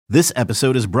This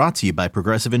episode is brought to you by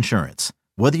Progressive Insurance.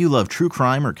 Whether you love true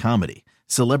crime or comedy,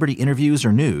 celebrity interviews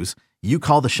or news, you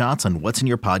call the shots on what's in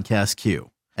your podcast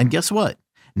queue. And guess what?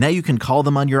 Now you can call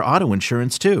them on your auto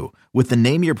insurance too with the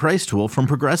Name Your Price tool from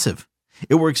Progressive.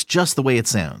 It works just the way it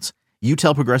sounds. You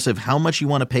tell Progressive how much you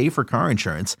want to pay for car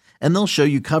insurance, and they'll show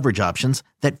you coverage options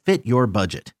that fit your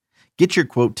budget. Get your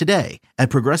quote today at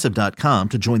Progressive.com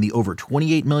to join the over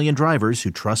 28 million drivers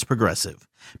who trust Progressive.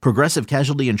 Progressive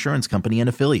Casualty Insurance Company and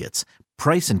Affiliates.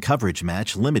 Price and coverage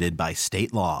match limited by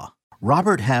state law.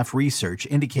 Robert Half research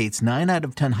indicates 9 out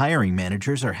of 10 hiring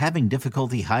managers are having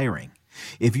difficulty hiring.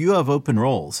 If you have open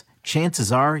roles,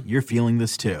 chances are you're feeling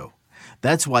this too.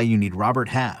 That's why you need Robert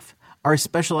Half. Our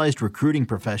specialized recruiting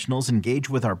professionals engage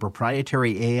with our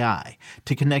proprietary AI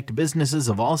to connect businesses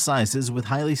of all sizes with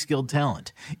highly skilled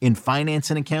talent in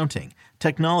finance and accounting,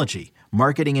 technology,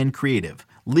 marketing and creative,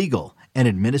 legal, and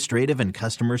administrative and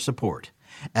customer support.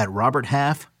 At Robert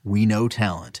Half, we know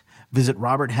talent. Visit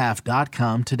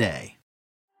roberthalf.com today.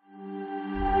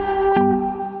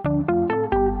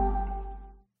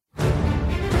 He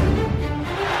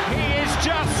is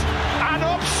just an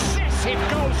obsessive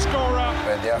goal scorer.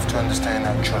 But they have to understand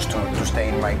I chose to stay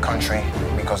in my country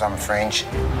because I'm French.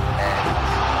 And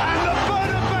the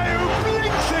Bernabeu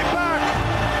blinks it back.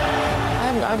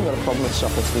 I haven't got a problem with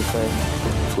soccer, to be fair.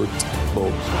 Football.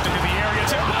 Into the area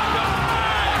to...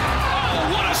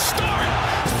 Oh, what a start!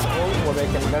 What I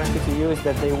can guarantee to you is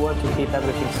that they want to keep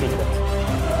everything secret.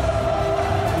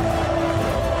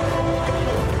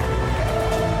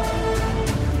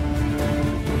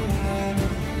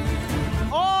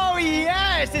 Oh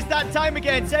yes, it's that time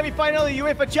again. Semi-final of the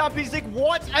UEFA Champions League.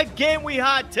 What a game we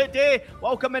had today.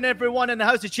 Welcoming everyone in the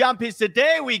House of Champions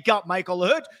today. We got Michael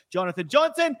Hood, Jonathan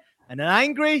Johnson, and an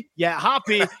angry yet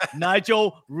happy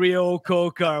Nigel Rio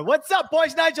Coker. What's up,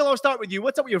 boys? Nigel, I'll start with you.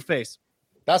 What's up with your face?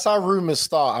 That's how rumors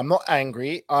start. I'm not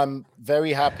angry. I'm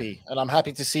very happy. And I'm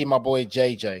happy to see my boy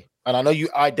JJ. And I know you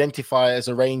identify as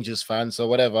a Rangers fan, so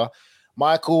whatever.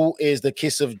 Michael is the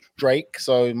kiss of Drake.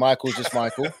 So Michael's just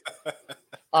Michael.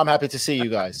 I'm happy to see you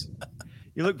guys.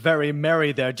 You look very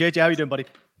merry there. JJ, how you doing, buddy?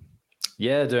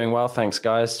 Yeah, doing well. Thanks,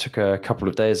 guys. Took a couple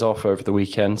of days off over the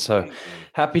weekend. So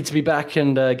happy to be back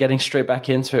and getting straight back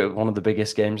into it. One of the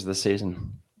biggest games of the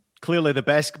season. Clearly the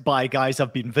Best Buy guys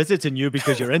have been visiting you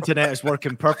because your internet is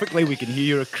working perfectly. We can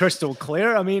hear you crystal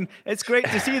clear. I mean, it's great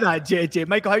to see that, JJ.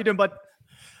 Michael, how you doing, bud?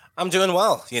 I'm doing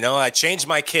well. You know, I changed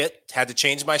my kit, had to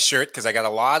change my shirt because I got a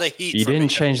lot of heat. You didn't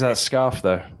change that scarf,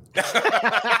 though.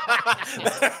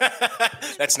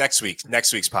 That's next week's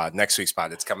pod.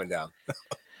 It's coming down.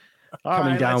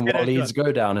 Coming down what leads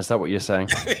go down. Is that what you're saying?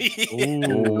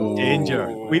 Ooh,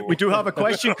 danger. We do have a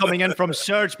question coming in from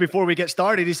Serge before we get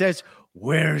started. He says,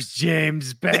 where's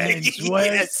James Bench?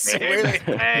 Where's James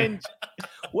Bench?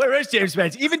 Where is James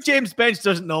Bench? Even James Bench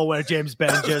doesn't know where James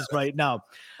Bench is right now.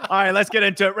 All right, let's get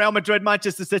into it. Real Madrid,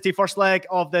 Manchester City, first leg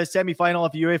of the semi-final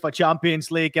of the UEFA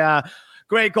Champions League.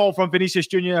 Great goal from Vinicius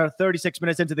Jr. 36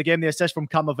 minutes into the game. The assist from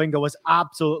Camavinga was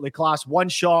absolutely class. One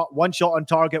shot on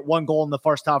target, one goal in the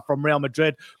first half from Real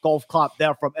Madrid. Golf clap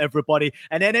there from everybody.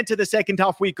 And then into the second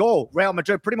half we go. Real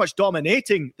Madrid pretty much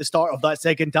dominating the start of that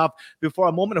second half before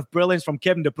a moment of brilliance from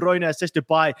Kevin De Bruyne, assisted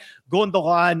by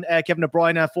Gundogan. Kevin De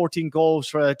Bruyne, 14 goals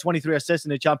for 23 assists in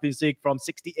the Champions League from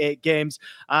 68 games.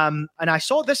 And I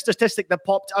saw this statistic that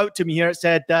popped out to me here. It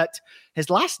said that his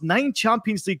last 9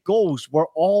 Champions League goals were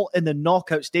all in the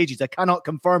knockout stages. I cannot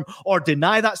confirm or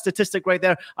deny that statistic right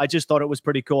there. I just thought it was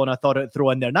pretty cool, and I thought I'd throw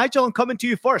in there. Nigel, I'm coming to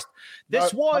you first.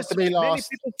 This was come to me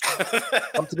last.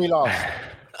 Come to me last.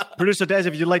 Producer Des,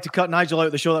 if you'd like to cut Nigel out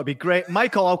of the show, that'd be great.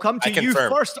 Michael, I'll come to you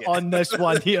first on this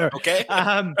one here. Okay.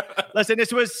 Listen,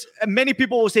 many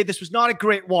people will say this was not a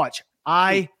great watch.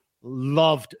 I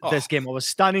loved this game. I was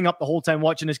standing up the whole time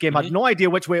watching this game. Had no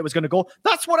idea which way it was going to go.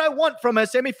 That's what I want from a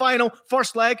semi-final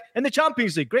first leg in the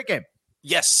Champions League. Great game.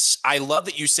 Yes, I love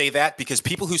that you say that because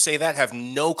people who say that have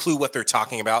no clue what they're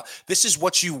talking about. This is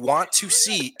what you want to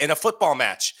see in a football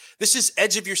match. This is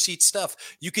edge of your seat stuff.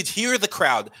 You could hear the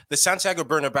crowd. The Santiago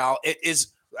Bernabeu, it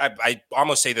is, I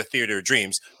almost say the Theater of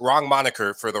Dreams, wrong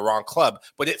moniker for the wrong club,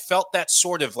 but it felt that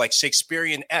sort of like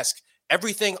Shakespearean-esque.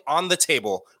 Everything on the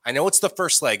table. I know it's the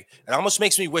first leg. It almost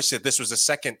makes me wish that this was the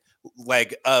second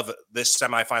leg of this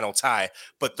semifinal tie.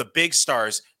 But the big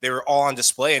stars, they were all on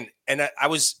display. And I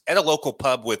was at a local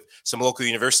pub with some local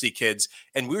university kids,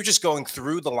 and we were just going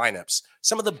through the lineups.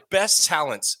 Some of the best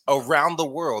talents around the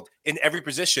world in every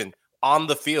position on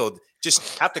the field.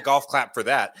 Just have to golf clap for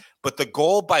that. But the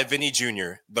goal by Vinny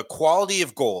Jr., the quality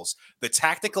of goals, the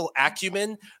tactical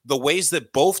acumen, the ways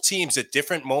that both teams at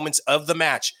different moments of the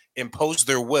match impose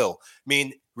their will. I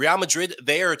mean, Real Madrid,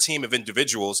 they are a team of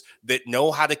individuals that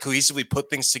know how to cohesively put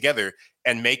things together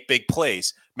and make big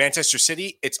plays. Manchester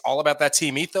City, it's all about that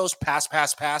team ethos, pass,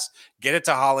 get it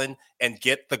to Haaland and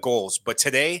get the goals. But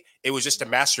today, it was just a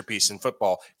masterpiece in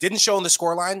football. Didn't show in the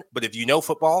scoreline, but if you know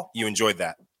football, you enjoyed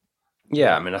that.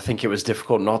 Yeah, I mean, I think it was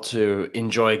difficult not to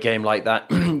enjoy a game like that,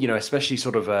 especially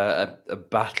sort of a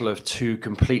battle of two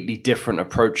completely different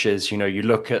approaches. You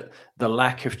look at the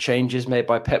lack of changes made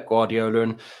by Pep Guardiola,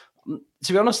 and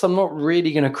to be honest, I'm not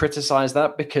really going to criticize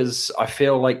that because I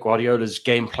feel like Guardiola's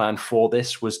game plan for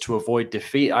this was to avoid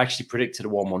defeat. I actually predicted a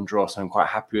 1-1 draw, so I'm quite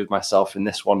happy with myself in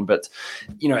this one. But,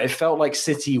 it felt like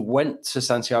City went to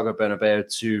Santiago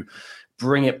Bernabeu to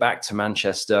bring it back to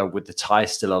Manchester with the tie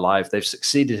still alive. They've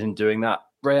succeeded in doing that.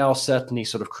 Real certainly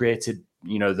sort of created,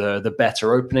 the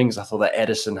better openings. I thought that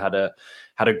Edison had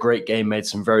a great game, made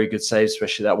some very good saves,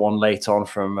 especially that one late on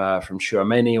from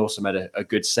Tchouaméni. Also made a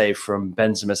good save from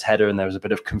Benzema's header, and there was a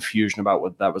bit of confusion about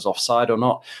whether that was offside or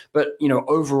not. But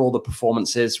overall the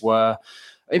performances were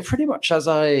pretty much as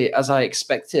I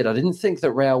expected. I didn't think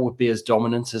that Real would be as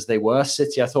dominant as they were.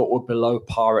 City, I thought, were below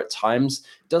par at times.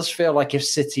 It does feel like if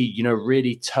City,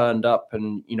 really turned up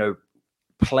and,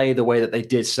 play the way that they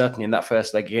did, certainly in that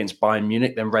first leg against Bayern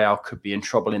Munich, then Real could be in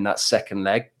trouble in that second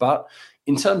leg. But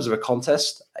in terms of a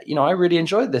contest, I really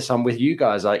enjoyed this. I'm with you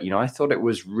guys. I thought it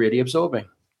was really absorbing.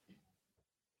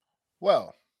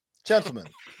 Well, gentlemen,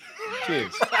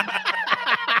 cheers.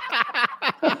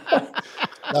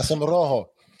 That's some rojo.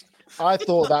 I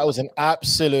thought that was an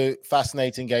absolute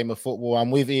fascinating game of football. I'm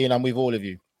with Ian. I'm with all of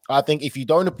you. I think if you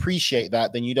don't appreciate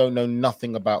that, then you don't know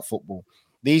nothing about football.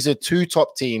 These are two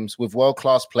top teams with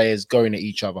world-class players going at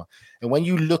each other. And when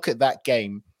you look at that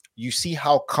game, you see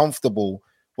how comfortable,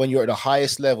 when you're at the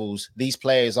highest levels, these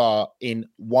players are in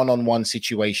one-on-one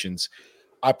situations.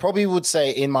 I probably would say,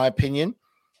 in my opinion,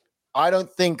 I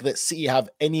don't think that City have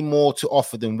any more to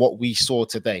offer than what we saw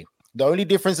today. The only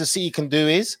difference that City can do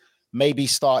is maybe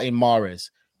starting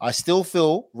Mahrez. I still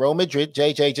feel Real Madrid,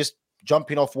 JJ, just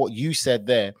jumping off what you said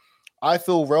there, I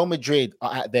feel Real Madrid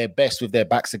are at their best with their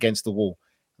backs against the wall.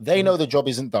 They know the job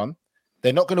isn't done.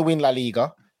 They're not going to win La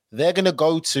Liga. They're going to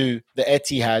go to the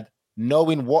Etihad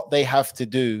knowing what they have to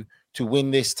do to win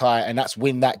this tie, and that's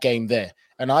win that game there.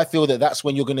 And I feel that that's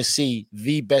when you're going to see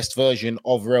the best version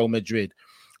of Real Madrid.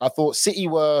 I thought City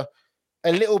were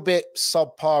a little bit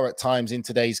subpar at times in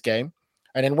today's game.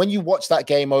 And then when you watch that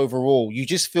game overall, you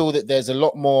just feel that there's a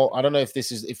lot more, I don't know if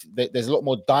there's a lot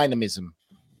more dynamism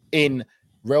in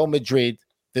Real Madrid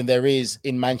than there is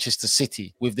in Manchester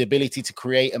City, with the ability to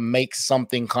create and make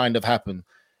something kind of happen.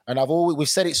 And we've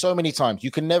said it so many times,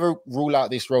 you can never rule out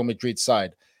this Real Madrid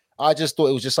side. I just thought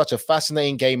it was just such a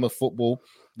fascinating game of football.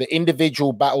 The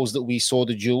individual battles that we saw,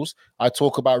 the duels. I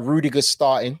talk about Rudiger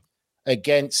starting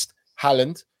against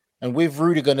Haaland. And with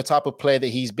Rudiger, the type of player that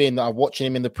he's been, I'm watching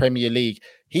him in the Premier League,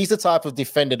 he's the type of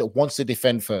defender that wants to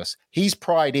defend first. His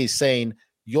pride is saying,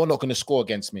 you're not going to score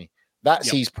against me. That's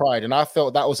his pride. And I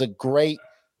felt that was a great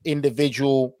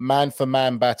individual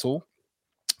man-for-man battle.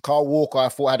 Kyle Walker, I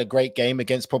thought, had a great game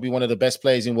against probably one of the best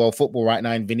players in world football right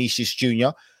now in Vinicius Jr.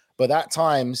 But at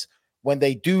times, when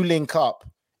they do link up,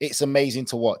 it's amazing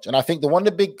to watch. And I think the one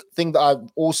big thing that I've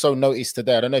also noticed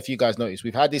today, I don't know if you guys noticed,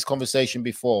 we've had this conversation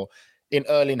before, in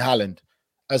Erling Haaland.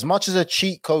 As much as a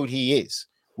cheat code he is,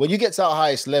 when you get to our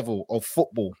highest level of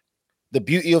football, the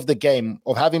beauty of the game,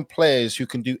 of having players who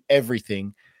can do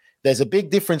everything, there's a big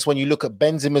difference when you look at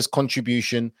Benzema's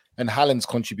contribution and Haaland's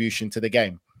contribution to the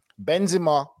game.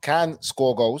 Benzema can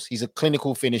score goals. He's a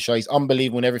clinical finisher. He's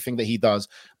unbelievable in everything that he does.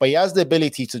 But he has the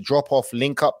ability to drop off,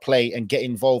 link up play, and get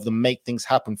involved and make things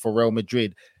happen for Real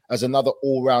Madrid as another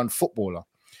all-round footballer.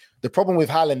 The problem with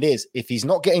Haaland is if he's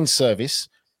not getting service,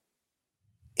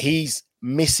 he's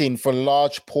missing for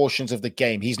large portions of the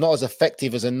game. He's not as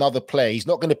effective as another player. He's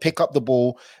not going to pick up the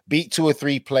ball, beat 2 or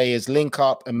 3 players, link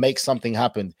up, and make something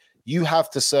happen. You have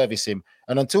to service him.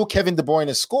 And until Kevin De Bruyne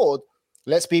has scored,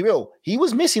 let's be real, he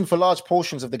was missing for large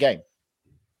portions of the game.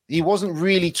 He wasn't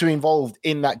really too involved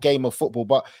in that game of football.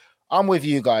 But I'm with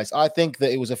you guys. I think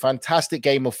that it was a fantastic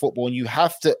game of football, and you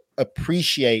have to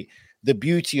appreciate the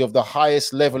beauty of the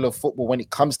highest level of football when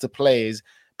it comes to players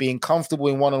being comfortable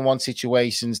in one-on-one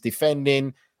situations,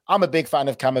 defending. I'm a big fan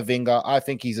of Camavinga. I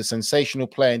think he's a sensational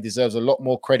player and deserves a lot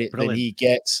more credit than he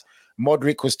gets.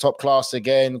 Modric was top class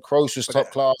again. Kroos was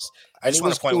top class. I just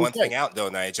want to point one thing out,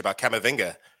 though, Nige, about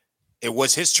Camavinga. It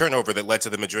was his turnover that led to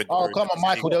the Madrid. Oh, come on,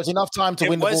 Michael. There was enough time to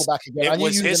win the ball back again. It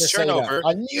was his turnover.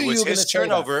 It was his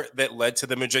turnover that led to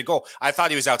the Madrid goal. I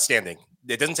thought he was outstanding.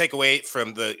 It doesn't take away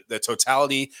from the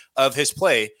totality of his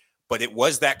play, but it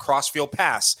was that crossfield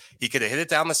pass. He could have hit it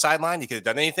down the sideline. He could have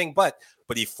done anything, but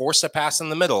he forced a pass in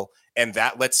the middle, and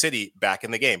that let City back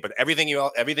in the game. But everything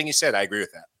you said, I agree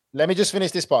with that. Let me just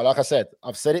finish this part. Like I said,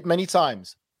 I've said it many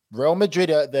times. Real Madrid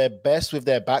are at their best with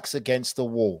their backs against the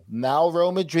wall. Now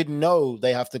Real Madrid know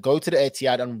they have to go to the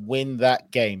Etihad and win that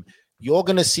game. You're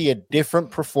going to see a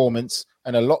different performance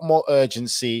and a lot more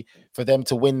urgency for them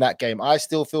to win that game. I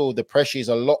still feel the pressure is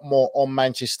a lot more on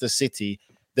Manchester City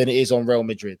than it is on Real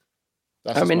Madrid.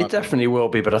 I mean, it definitely will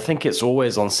be, but I think it's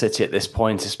always on City at this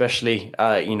point, especially,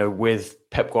 with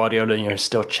Pep Guardiola,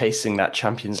 still chasing that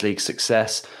Champions League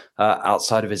success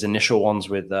outside of his initial ones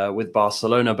with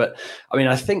Barcelona. But I mean,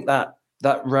 I think that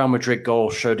Real Madrid goal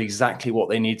showed exactly what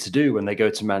they need to do when they go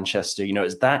to Manchester.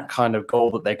 It's that kind of goal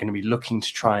that they're going to be looking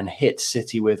to try and hit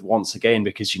City with once again,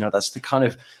 because, that's the kind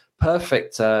of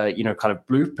perfect, kind of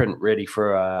blueprint really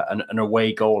for an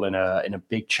away goal in a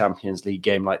big Champions League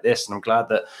game like this. And I'm glad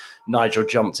that Nigel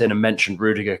jumped in and mentioned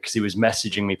Rudiger, because he was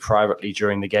messaging me privately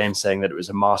during the game saying that it was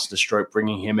a masterstroke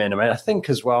bringing him in. I mean, I think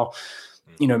as well,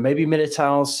 maybe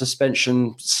Militao's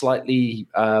suspension slightly,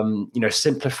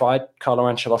 simplified Carlo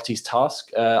Ancelotti's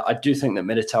task. I do think that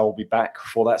Militao will be back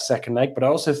for that second leg, but I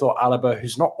also thought Alaba,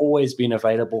 who's not always been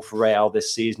available for Real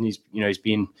this season, he's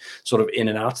been sort of in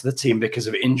and out of the team because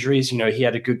of injuries. He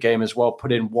had a good game as well,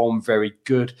 put in one very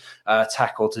good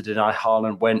tackle to deny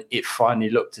Haaland when it finally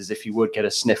looked as if he would get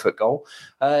a sniff at goal.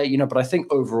 But I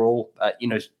think overall,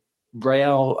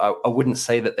 Real, I wouldn't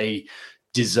say that they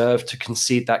deserved to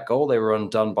concede that goal. They were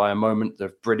undone by a moment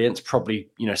of brilliance, probably,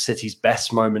 City's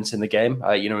best moments in the game.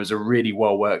 It was a really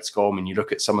well-worked goal. I mean, you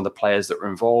look at some of the players that were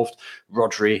involved.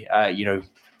 Rodri,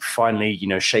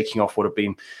 finally, shaking off what had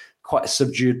been quite a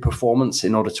subdued performance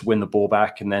in order to win the ball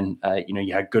back. And then,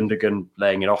 you had Gundogan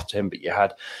laying it off to him, but you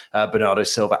had Bernardo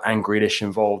Silva and Grealish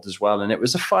involved as well. And it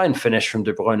was a fine finish from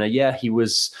De Bruyne. Yeah, he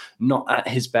was not at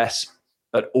his best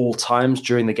at all times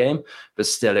during the game, but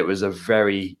still it was a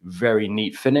very, very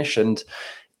neat finish, and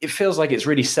it feels like it's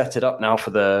really set it up now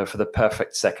for the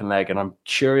perfect second leg. And I'm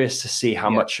curious to see how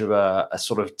much of a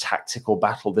sort of tactical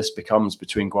battle this becomes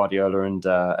between Guardiola and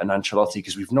Ancelotti,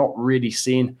 because we've not really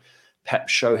seen Pep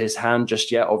show his hand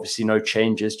just yet. Obviously no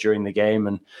changes during the game,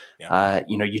 and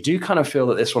you do kind of feel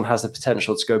that this one has the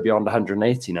potential to go beyond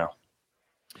 180 now.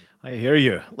 I hear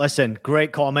you. Listen,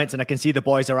 great comments, and I can see the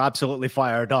boys are absolutely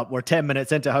fired up. We're 10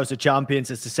 minutes into House of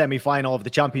Champions. It's the semi-final of the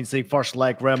Champions League first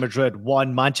leg. Real Madrid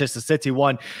 1, Manchester City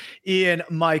 1. Ian,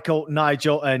 Michael,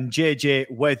 Nigel, and JJ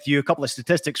with you. A couple of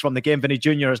statistics from the game. Vinny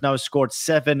Jr. has now scored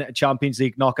 7 Champions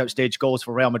League knockout stage goals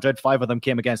for Real Madrid. 5 of them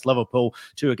came against Liverpool,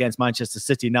 2 against Manchester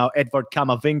City. Now, Edward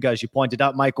Camavinga, as you pointed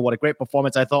out, Michael, what a great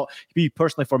performance. I thought he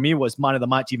personally, for me, was man of the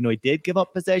match, even though he did give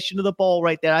up possession of the ball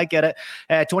right there. I get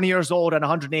it. 20 years old and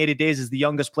 180 days is the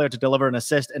youngest player to deliver an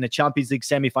assist in a Champions League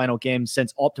semi-final game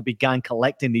since Opta began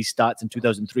collecting these stats in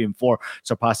 2003 and 4,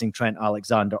 surpassing Trent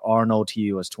Alexander-Arnold.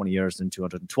 He was 20 years and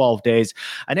 212 days.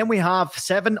 And then we have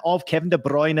 7 of Kevin De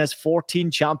Bruyne's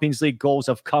 14 Champions League goals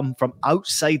have come from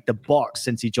outside the box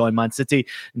since he joined Man City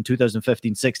in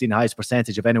 2015-16, highest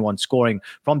percentage of anyone scoring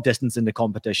from distance in the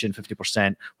competition,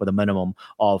 50% with a minimum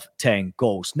of 10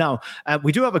 goals. Now,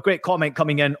 we do have a great comment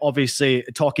coming in, obviously,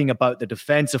 talking about the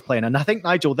defensive play. And I think,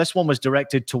 Nigel, this one was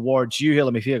directed towards you here.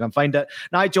 Let me see if I can find it.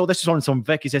 Nigel, this is one from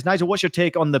Vic. He says, Nigel, what's your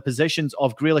take on the positions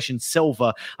of Grealish and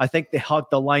Silva? I think they hugged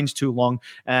the lines too long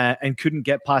and couldn't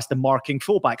get past the marking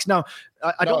fullbacks. Now,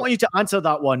 I don't want you to answer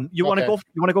that one. You want to go?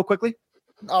 You want to go quickly?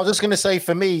 I was just going to say,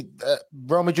 for me,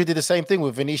 Real Madrid did the same thing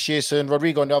with Vinicius and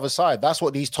Rodrigo on the other side. That's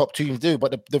what these top teams do.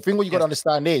 But the thing what you got to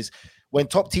understand is when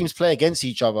top teams play against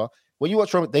each other, when you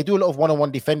watch Real, they do a lot of one-on-one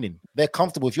defending. They're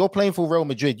comfortable. If you're playing for Real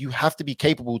Madrid, you have to be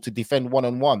capable to defend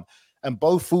one-on-one. And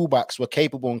both fullbacks were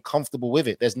capable and comfortable with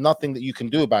it. There's nothing that you can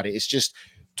do about it. It's just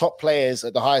top players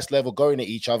at the highest level going at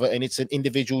each other, and it's an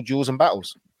individual duels and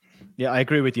battles. Yeah, I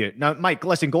agree with you. Now, Mike,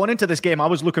 listen, going into this game, I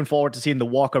was looking forward to seeing the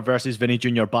Walker versus Vinny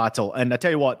Jr. battle. And I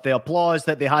tell you what, the applause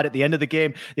that they had at the end of the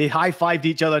game, they high-fived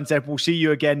each other and said, we'll see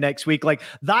you again next week. Like,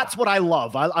 that's what I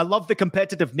love. I love the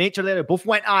competitive nature there. They both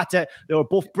went at it. They were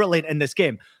both brilliant in this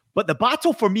game. But the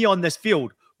battle for me on this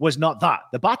field was not that.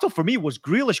 The battle for me was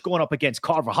Grealish going up against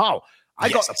Carvajal. I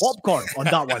got the popcorn on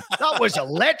that one. That was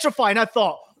electrifying. I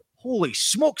thought, holy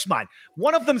smokes, man.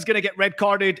 One of them's going to get red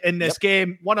carded in this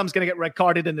game. One of them's going to get red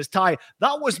carded in this tie.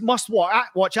 That was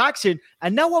must-watch action.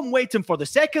 And now I'm waiting for the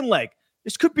second leg.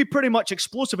 This could be pretty much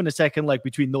explosive in the second leg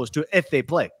between those two if they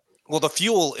play. Well, the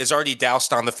fuel is already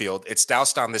doused on the field. It's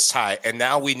doused on this tie, and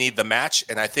now we need the match,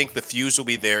 and I think the fuse will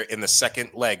be there in the second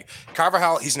leg.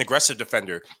 Carvajal, he's an aggressive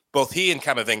defender. Both he and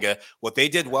Camavinga, what they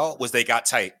did well was they got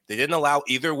tight. They didn't allow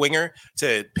either winger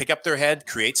to pick up their head,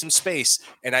 create some space,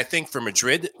 and I think for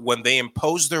Madrid, when they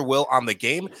imposed their will on the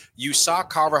game, you saw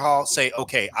Carvajal say,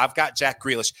 okay, I've got Jack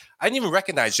Grealish. I didn't even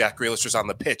recognize Jack Grealish was on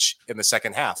the pitch in the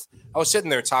second half. I was sitting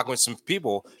there talking with some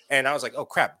people, and I was like, oh,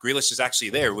 crap, Grealish is actually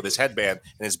there with his headband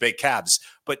and his big calves.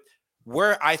 But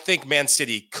where I think Man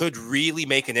City could really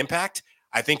make an impact,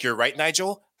 I think you're right,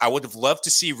 Nigel. I would have loved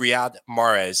to see Riyad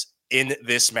Mahrez in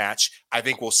this match. I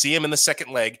think we'll see him in the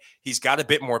second leg. He's got a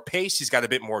bit more pace. He's got a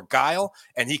bit more guile,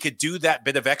 and he could do that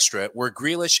bit of extra where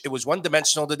Grealish, it was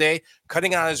one-dimensional today,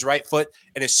 cutting on his right foot.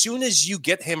 And as soon as you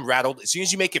get him rattled, as soon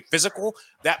as you make it physical,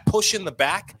 that push in the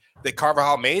back that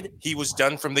Carvajal made, he was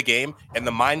done from the game, and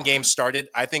the mind game started.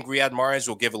 I think Riyad Mahrez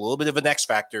will give a little bit of an X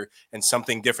factor and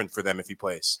something different for them if he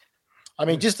plays. I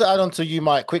mean, just to add on to you,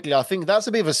 Mike, quickly, I think that's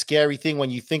a bit of a scary thing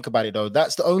when you think about it, though.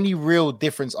 That's the only real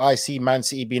difference I see Man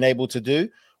City being able to do.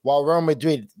 While Real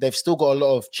Madrid, they've still got a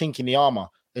lot of chink in the armor.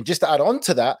 And just to add on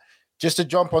to that, just to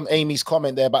jump on Amy's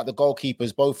comment there about the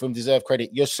goalkeepers, both of them deserve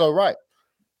credit. You're so right.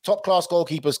 Top-class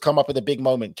goalkeepers come up at a big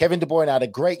moment. Kevin De Bruyne had a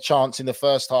great chance in the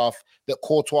first half that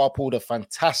Courtois pulled a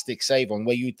fantastic save on,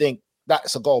 where you think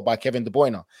that's a goal by Kevin De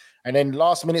Bruyne. And then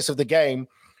last minutes of the game,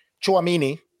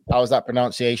 Chouamini, how was that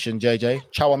pronunciation, JJ?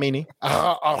 Chouamini.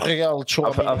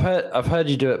 I've heard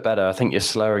you do it better. I think you're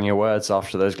slurring your words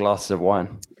after those glasses of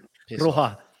wine.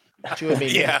 Roja.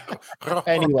 Chouamini. Yeah.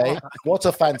 Anyway, what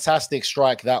a fantastic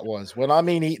strike that was. When I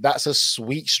mean that's a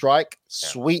sweet strike,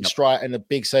 strike, and a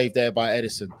big save there by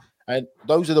Edison. And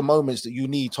those are the moments that you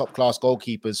need top-class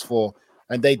goalkeepers for,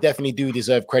 and they definitely do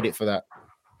deserve credit for that.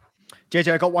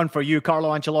 JJ, I got one for you. Carlo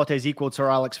Ancelotti has equaled Sir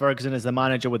Alex Ferguson as the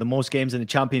manager with the most games in the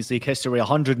Champions League history,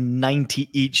 190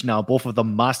 each now, both of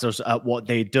them masters at what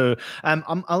they do.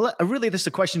 Really, this is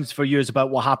the questions for you is about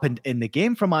what happened in the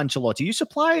game from Ancelotti. You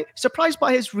surprised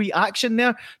by his reaction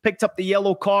there? Picked up the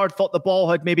yellow card, thought the ball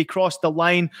had maybe crossed the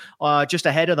line just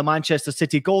ahead of the Manchester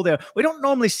City goal there. We don't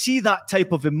normally see that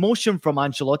type of emotion from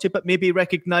Ancelotti, but maybe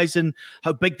recognizing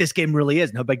how big this game really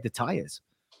is and how big the tie is.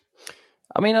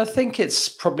 I mean, I think it's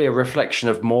probably a reflection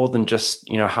of more than just,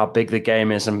 how big the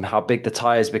game is and how big the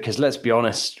tie is, because let's be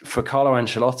honest, for Carlo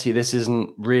Ancelotti, this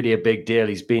isn't really a big deal.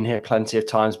 He's been here plenty of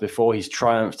times before. He's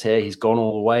triumphed here. He's gone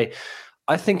all the way.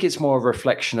 I think it's more a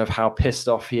reflection of how pissed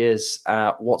off he is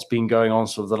at what's been going on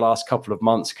sort of the last couple of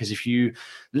months. Because if you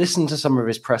listen to some of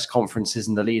his press conferences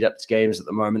in the lead up to games at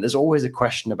the moment, there's always a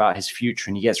question about his future.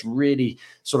 And he gets really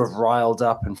sort of riled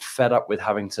up and fed up with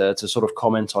having to sort of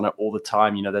comment on it all the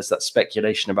time. There's that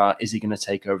speculation about, is he going to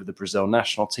take over the Brazil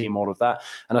national team, all of that.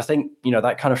 And I think,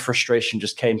 that kind of frustration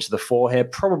just came to the fore here,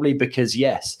 probably because,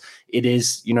 yes, it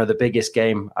is, the biggest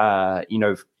game,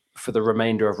 for the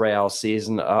remainder of Real's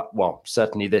season.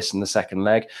 Certainly this in the second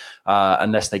leg,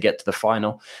 unless they get to the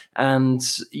final. And,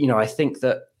 I think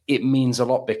that it means a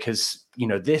lot because,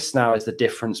 this now is the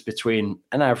difference between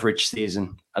an average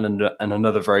season and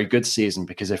another very good season.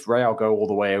 Because if Real go all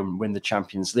the way and win the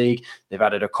Champions League, they've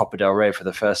added a Copa del Rey for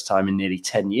the first time in nearly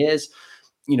 10 years.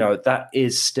 That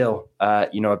is still, a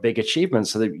big achievement.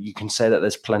 So that you can say that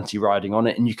there's plenty riding on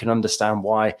it, and you can understand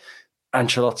why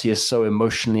Ancelotti is so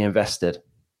emotionally invested.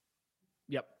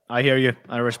 I hear you.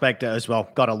 I respect it as well.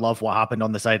 Gotta love what happened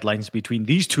on the sidelines between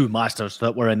these two masters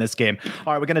that were in this game.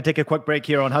 All right, we're going to take a quick break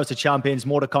here on House of Champions.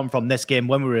 More to come from this game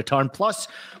when we return. Plus,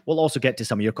 we'll also get to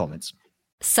some of your comments.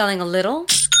 Selling a little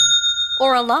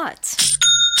or a lot?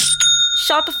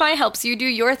 Shopify helps you do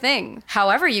your thing,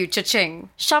 however you cha-ching.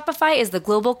 Shopify is the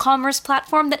global commerce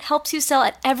platform that helps you sell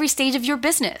at every stage of your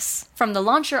business. From the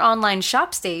launch your online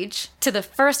shop stage, to the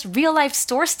first real-life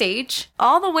store stage,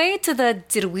 all the way to the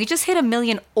did we just hit 1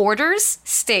 million orders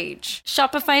stage.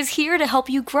 Shopify's here to help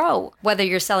you grow. Whether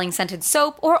you're selling scented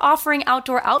soap or offering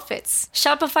outdoor outfits,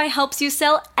 Shopify helps you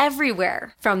sell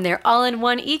everywhere. From their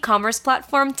all-in-one e-commerce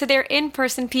platform to their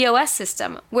in-person POS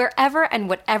system, wherever and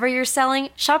whatever you're selling,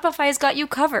 Shopify's got you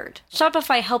covered.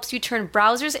 Shopify helps you turn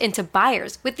browsers into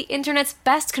buyers with the internet's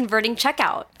best converting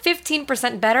checkout.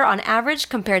 15% better on average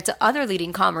compared to other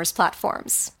leading commerce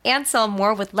platforms. And sell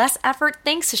more with less effort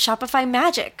thanks to Shopify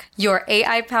Magic, your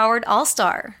AI-powered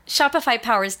all-star. Shopify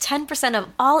powers 10% of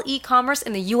all e-commerce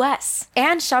in the US.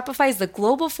 And Shopify is the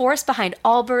global force behind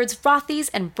Allbirds, Rothy's,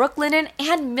 and Brooklinen,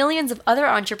 and millions of other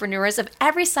entrepreneurs of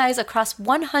every size across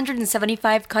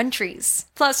 175 countries.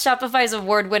 Plus, Shopify's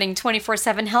award-winning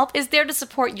 24/7 help is there to to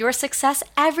support your success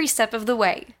every step of the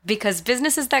way. Because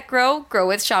businesses that grow, grow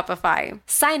with Shopify.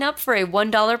 Sign up for a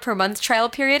 $1 per month trial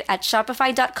period at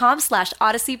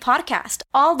shopify.com/Odyssey Podcast,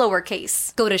 all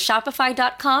lowercase. Go to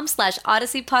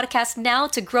shopify.com/Odyssey Podcast now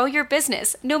to grow your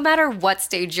business, no matter what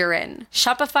stage you're in.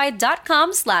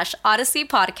 Shopify.com/Odyssey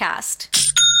Podcast.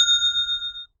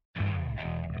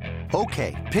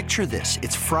 Okay, picture this.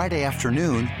 It's Friday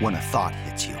afternoon when a thought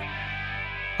hits you.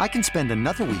 I can spend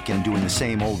another weekend doing the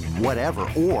same old whatever,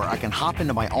 or I can hop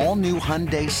into my all-new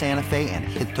Hyundai Santa Fe and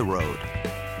hit the road.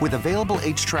 With available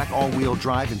H-Track all-wheel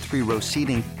drive and 3-row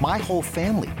seating, my whole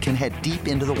family can head deep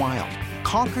into the wild.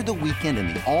 Conquer the weekend in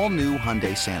the all-new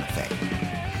Hyundai Santa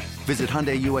Fe. Visit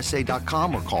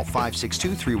HyundaiUSA.com or call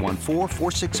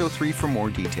 562-314-4603 for more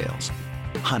details.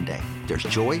 Hyundai, there's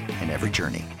joy in every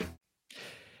journey.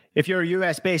 If you're a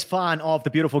US-based fan of the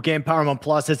beautiful game, Paramount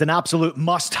Plus is an absolute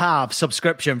must-have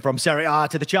subscription from Serie A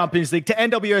to the Champions League to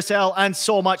NWSL and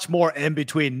so much more in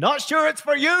between. Not sure it's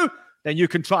for you? Then you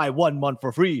can try 1 month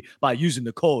for free by using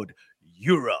the code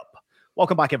EUROPE.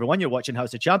 Welcome back, everyone. You're watching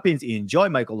House of Champions. Ian Joy,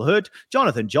 Michael Hood,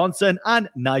 Jonathan Johnson, and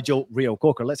Nigel Rio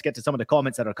Coker. Let's get to some of the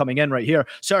comments that are coming in right here.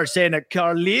 Serge saying that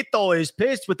Carlito is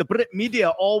pissed with the Brit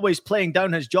media always playing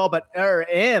down his job at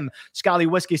RM. Scally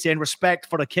Whiskey saying respect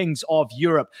for the kings of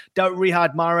Europe. Doubt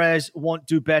Riyad Mahrez won't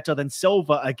do better than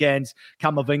Silva against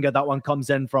Camavinga. That one comes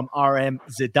in from RM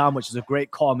Zidane, which is a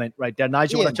great comment right there.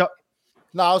 Nigel, Ian,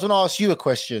 no, I was going to ask you a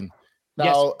question.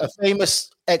 Now, yes.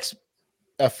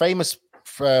 a famous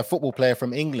football player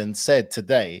from England said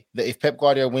today that if Pep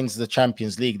Guardiola wins the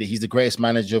Champions League, that he's the greatest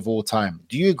manager of all time.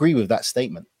 Do you agree with that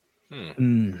statement?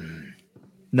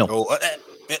 No. Oh,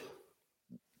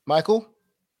 Michael?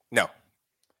 No.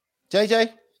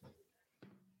 JJ?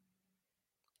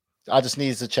 I just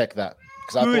needed to check that.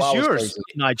 Who is yours,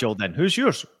 Nigel, then? Who's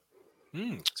yours?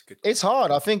 It's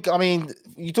hard. I mean,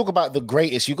 you talk about the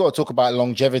greatest, you've got to talk about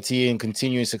longevity and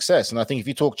continuing success. And I think if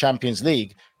you talk Champions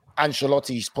League,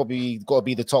 Ancelotti's probably got to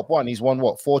be the top one. He's won,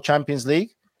 4 Champions League?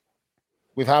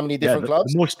 With how many different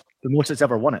clubs? The most that's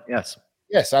ever won it, yes.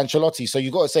 Yes, Ancelotti. So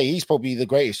you've got to say he's probably the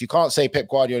greatest. You can't say Pep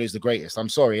Guardiola is the greatest. I'm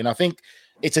sorry. And I think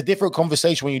it's a different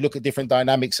conversation when you look at different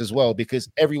dynamics as well, because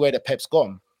everywhere that Pep's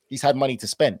gone, he's had money to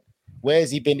spend. Where has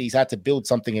he been? He's had to build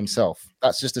something himself.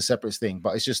 That's just a separate thing,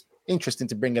 but it's just interesting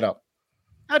to bring it up.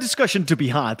 A discussion to be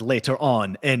had later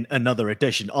on in another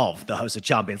edition of the House of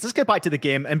Champions. Let's get back to the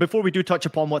game. And before we do touch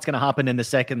upon what's going to happen in the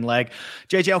second leg,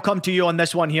 JJ, I'll come to you on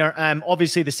this one here.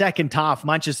 Obviously, the second half,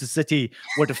 Manchester City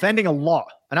were defending a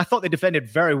lot. And I thought they defended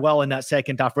very well in that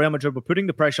second half. Real Madrid were putting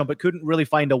the pressure on, but couldn't really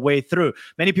find a way through.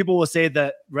 Many people will say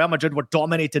that Real Madrid were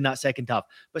dominating that second half.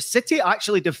 But City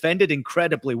actually defended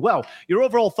incredibly well. Your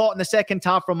overall thought in the second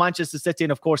half from Manchester City,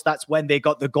 and of course, that's when they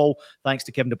got the goal, thanks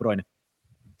to Kevin De Bruyne.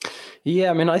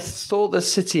 Yeah, I mean, I thought the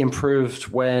City improved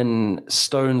when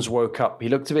Stones woke up. He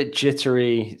looked a bit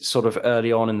jittery sort of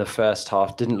early on in the first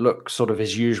half, didn't look sort of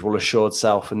his usual assured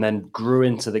self, and then grew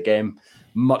into the game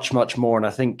much, much more. And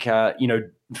I think,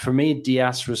 for me,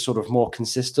 Diaz was sort of more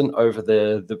consistent over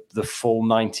the full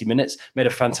 90 minutes. Made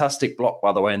a fantastic block,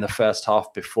 by the way, in the first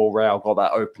half before Real got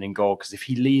that opening goal, because if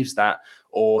he leaves that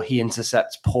or he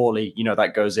intercepts poorly,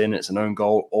 that goes in, it's an own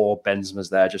goal, or Benzema's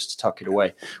there just to tuck it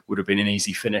away. Would have been an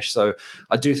easy finish. So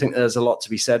I do think there's a lot to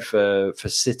be said for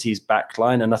City's back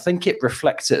line. And I think it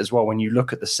reflects it as well when you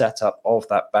look at the setup of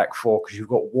that back four, because you've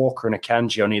got Walker and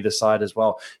Akanji on either side as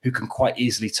well, who can quite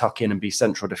easily tuck in and be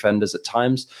central defenders at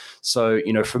times. So,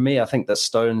 for me, I think that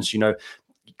Stones,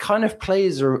 kind of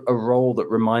plays a role that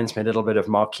reminds me a little bit of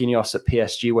Marquinhos at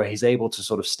PSG, where he's able to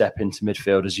sort of step into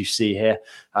midfield, as you see here,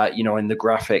 in the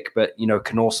graphic, but,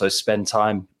 can also spend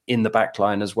time in the back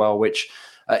line as well, which,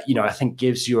 I think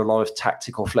gives you a lot of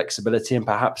tactical flexibility, and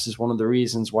perhaps is one of the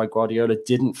reasons why Guardiola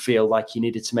didn't feel like he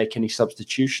needed to make any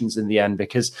substitutions in the end,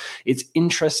 because it's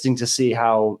interesting to see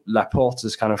how Laporte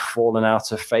has kind of fallen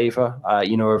out of favour,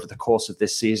 over the course of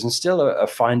this season. Still a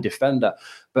fine defender,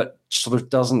 but sort of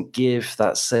doesn't give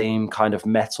that same kind of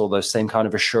mettle, those same kind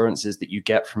of assurances that you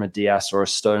get from a Diaz or a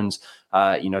Stones.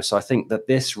 So I think that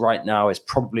this right now is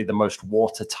probably the most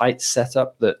watertight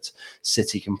setup that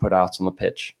City can put out on the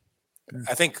pitch.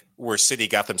 I think where City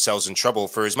got themselves in trouble,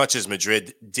 for as much as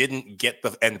Madrid didn't get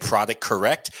the end product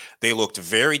correct, they looked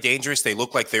very dangerous. They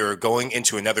looked like they were going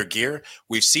into another gear.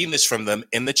 We've seen this from them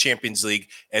in the Champions League.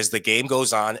 As the game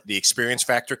goes on, the experience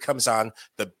factor comes on,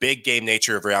 the big game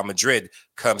nature of Real Madrid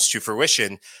comes to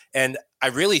fruition. And I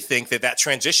really think that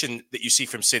transition that you see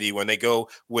from City when they go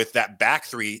with that back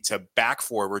three to back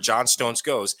four where John Stones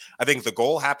goes, I think the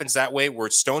goal happens that way, where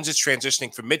Stones is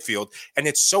transitioning from midfield. And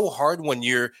it's so hard when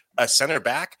you're a center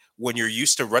back when you're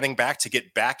used to running back to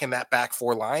get back in that back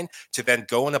four line to then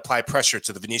go and apply pressure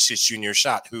to the Vinicius Jr.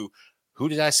 shot, who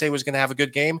did I say was going to have a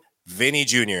good game? Vinny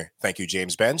Jr. Thank you,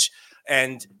 James Bench.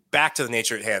 And back to the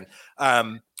nature at hand.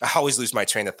 I always lose my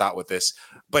train of thought with this,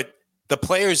 but the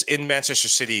players in Manchester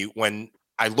City, when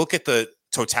I look at the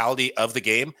totality of the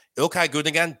game, Ilkay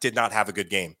Gundogan did not have a good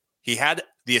game. He had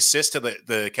the assist to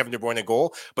the Kevin De Bruyne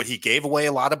goal, but he gave away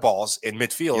a lot of balls in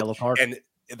midfield and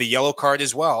the yellow card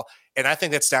as well. And I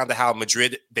think that's down to how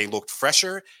Madrid, they looked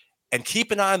fresher. And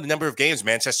keep an eye on the number of games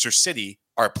Manchester City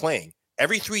are playing.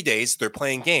 Every 3 days, they're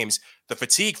playing games. The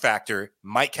fatigue factor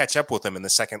might catch up with them in the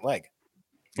second leg.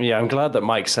 Yeah, I'm glad that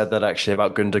Mike said that actually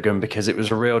about Gundogan, because it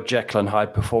was a real Jekyll and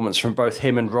Hyde performance from both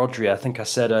him and Rodri. I think I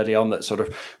said early on that sort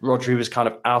of Rodri was kind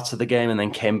of out of the game and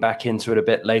then came back into it a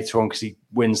bit later on because he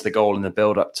wins the goal in the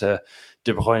build-up to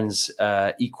De Bruyne's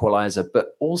equaliser.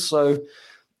 But also,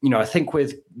 I think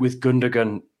with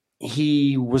Gundogan,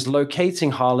 he was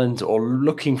locating Haaland or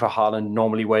looking for Haaland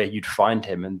normally where you'd find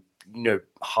him. And,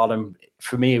 Haaland,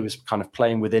 for me, was kind of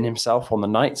playing within himself on the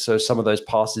night. So some of those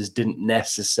passes didn't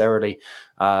necessarily,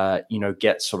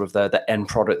 get sort of the end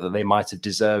product that they might have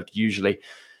deserved usually.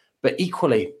 But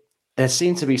equally, there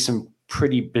seemed to be some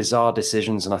pretty bizarre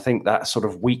decisions. And I think that sort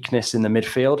of weakness in the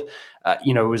midfield,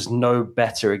 was no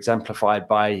better exemplified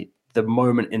by the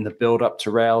moment in the build-up to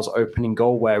Real's opening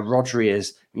goal where Rodri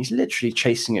he's literally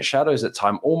chasing at shadows at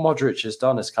time. All Modric has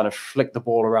done is kind of flick the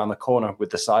ball around the corner with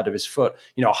the side of his foot.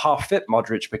 Half-fit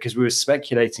Modric, because we were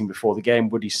speculating before the game,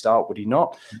 would he start, would he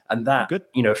not? And that,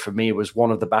 for me, was one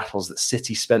of the battles that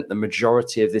City spent the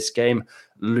majority of this game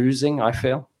losing, I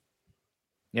feel.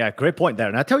 Yeah, great point there.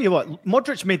 And I tell you what,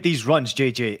 Modric made these runs,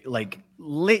 JJ, like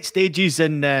late stages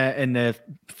in the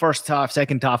first half,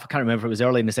 second half. I can't remember if it was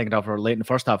early in the second half or late in the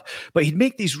first half, but he'd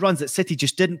make these runs that City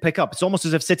just didn't pick up. It's almost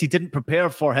as if City didn't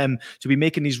prepare for him to be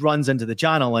making these runs into the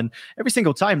channel. And every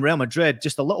single time Real Madrid,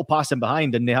 just a little pass in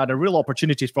behind, and they had a real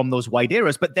opportunity from those wide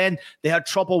areas, but then they had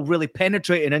trouble really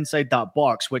penetrating inside that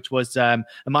box, which was, in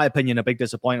my opinion, a big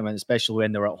disappointment, especially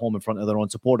when they were at home in front of their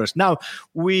own supporters. Now,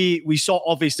 we saw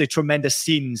obviously tremendous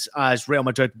scenes as Real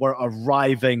Madrid were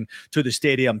arriving to the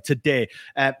stadium today.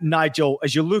 Nigel,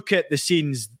 as you look at the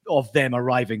scenes of them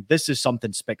arriving, this is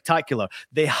something spectacular.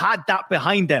 They had that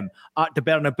behind them at the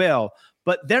Bernabeu,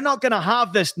 but they're not going to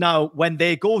have this now when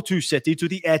they go to City, to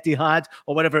the Etihad,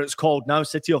 or whatever it's called now,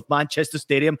 City of Manchester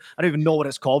Stadium. I don't even know what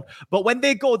it's called. But when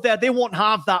they go there, they won't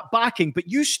have that backing. But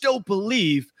you still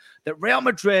believe that Real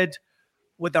Madrid,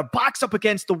 with their backs up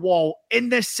against the wall in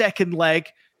this second leg,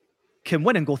 can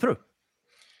win and go through.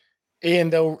 Ian,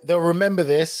 they'll remember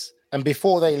this. And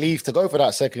before they leave to go for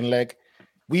that second leg,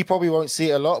 we probably won't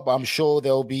see it a lot, but I'm sure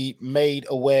they'll be made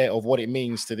aware of what it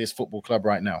means to this football club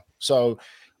right now. So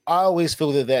I always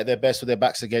feel that they're at their best with their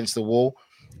backs against the wall.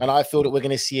 And I feel that we're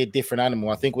going to see a different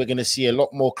animal. I think we're going to see a lot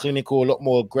more clinical, a lot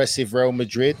more aggressive Real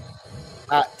Madrid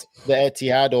at the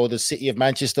Etihad or the City of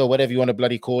Manchester, whatever you want to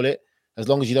bloody call it, as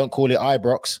long as you don't call it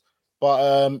Ibrox.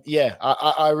 But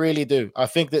I really do. I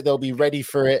think that they'll be ready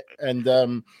for it.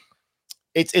 And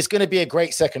it's going to be a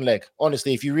great second leg.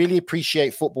 Honestly, if you really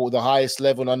appreciate football at the highest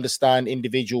level and understand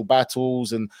individual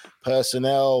battles and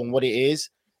personnel and what it is,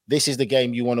 this is the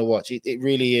game you want to watch. It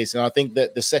really is. And I think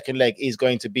that the second leg is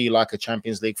going to be like a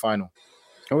Champions League final.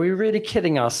 Are we really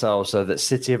kidding ourselves, though, that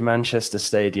City of Manchester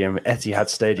Stadium, Etihad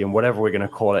Stadium, whatever we're going to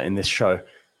call it in this show,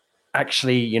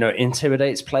 actually,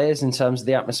 intimidates players in terms of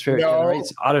the atmosphere it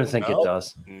generates? I don't think it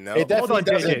does. No, it definitely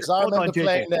doesn't. Because I remember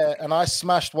playing there, and I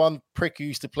smashed one prick who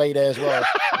used to play there as well,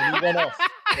 and he went off.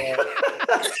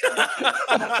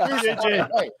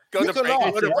 Go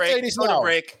to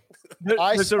break.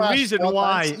 There's a reason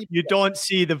why you don't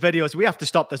see the videos. We have to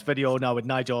stop this video now with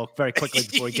Nigel very quickly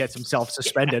before he gets himself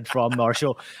suspended from our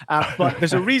show. But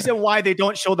there's a reason why they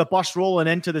don't show the bus rolling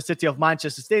into the City of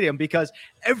Manchester Stadium, because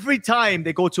every time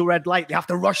they go to a red light, they have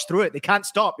to rush through it. They can't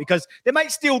stop because they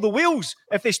might steal the wheels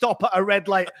if they stop at a red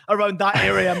light around that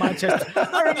area of Manchester.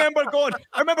 I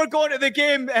remember going to the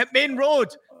game at Main Road,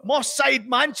 Moss Side,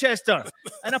 Manchester,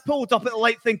 and I pulled up at the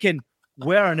light thinking,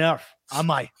 where on earth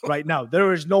am I right now?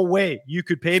 There is no way you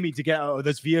could pay me to get out of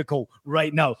this vehicle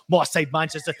right now. Moss Side,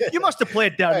 Manchester. You must have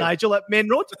played there, Nigel, at Main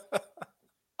Road.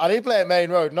 I didn't play at Main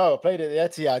Road. No, I played at the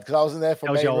Etihad because I wasn't there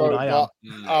for Main Road.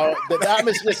 But the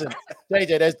atmosphere, listen,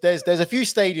 JJ, there's a few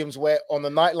stadiums where on a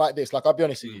night like this, like I'll be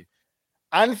honest with you,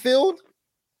 Anfield,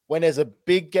 when there's a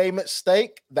big game at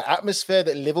stake, the atmosphere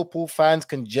that Liverpool fans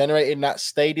can generate in that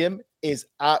stadium is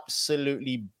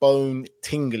absolutely bone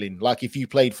tingling. Like if you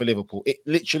played for Liverpool, it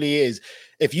literally is.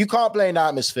 If you can't play in that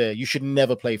atmosphere, you should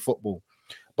never play football.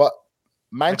 But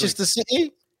Manchester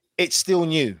City, it's still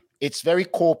new. It's very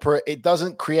corporate. It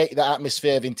doesn't create the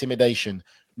atmosphere of intimidation.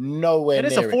 Nowhere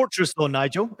near it. It is a fortress, though,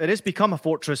 Nigel. It has become a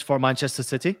fortress for Manchester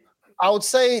City. I would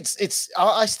say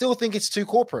I still think it's too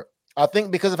corporate. I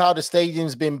think because of how the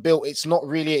stadium's been built, it's not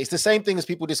really, it's the same thing as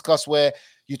people discuss where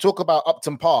you talk about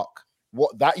Upton Park,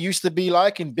 what that used to be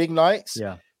like in big nights,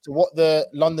 to what the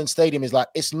London Stadium is like.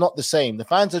 It's not the same. The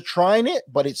fans are trying it,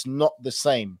 but it's not the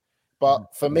same.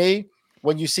 But for me,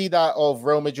 when you see that of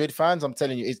Real Madrid fans, I'm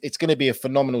telling you, it's going to be a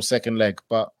phenomenal second leg.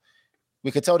 But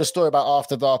we could tell the story about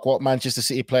After Dark, what Manchester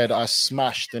City player that I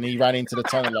smashed and he ran into the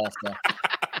tunnel after.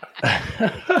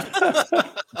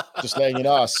 Just letting you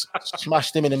know, I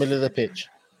smashed him in the middle of the pitch.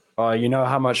 You know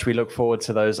how much we look forward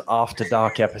to those After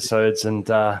Dark episodes, and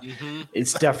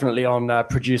it's definitely on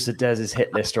producer Dez's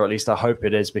hit list, or at least I hope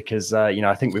it is, because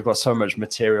I think we've got so much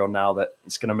material now that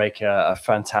it's going to make a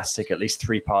fantastic, at least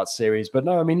 3-part series. But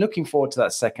no, I mean, looking forward to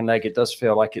that second leg. It does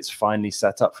feel like it's finally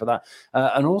set up for that,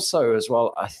 and also as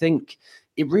well, I think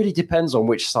it really depends on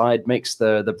which side makes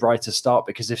the brighter start,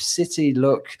 because if City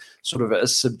look sort of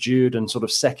as subdued and sort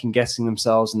of second guessing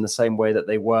themselves in the same way that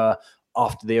they were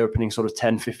after the opening sort of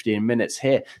 10, 15 minutes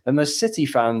here, then those City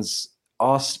fans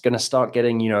are going to start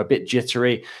getting, a bit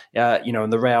jittery,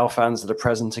 and the Real fans that are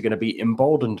present are going to be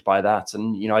emboldened by that.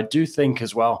 And, I do think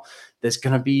as well, there's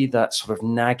going to be that sort of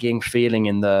nagging feeling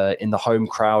in the home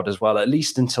crowd as well, at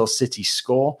least until City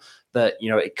score, that,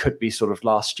 it could be sort of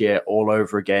last year all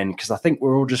over again. Because I think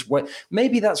we're all just,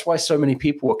 maybe that's why so many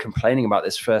people were complaining about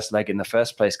this first leg in the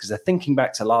first place, because they're thinking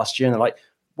back to last year and they're like,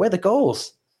 where are the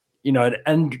goals?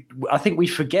 And I think we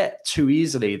forget too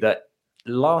easily that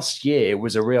last year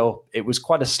it was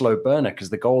quite a slow burner, because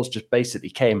the goals just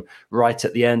basically came right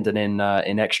at the end and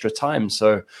in extra time.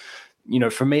 So,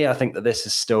 for me, I think that this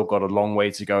has still got a long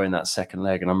way to go in that second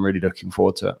leg, and I'm really looking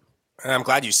forward to it. And I'm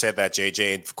glad you said that,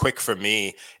 JJ. And quick for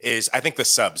me is I think the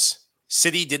subs.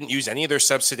 City didn't use any of their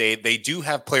subs today. They do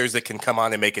have players that can come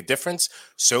on and make a difference.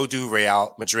 So do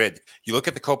Real Madrid. You look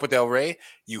at the Copa del Rey,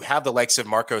 you have the likes of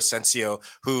Marco Asensio,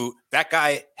 who that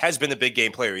guy has been a big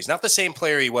game player. He's not the same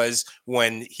player he was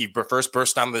when he first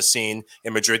burst onto the scene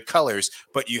in Madrid colors,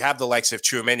 but you have the likes of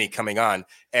Tchouaméni coming on.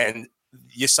 And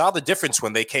you saw the difference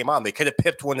when they came on. They could have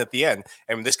pipped one at the end,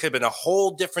 and this could have been a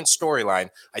whole different storyline.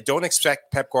 I don't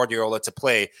expect Pep Guardiola to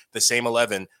play the same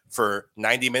 11 for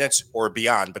 90 minutes or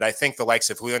beyond, but I think the likes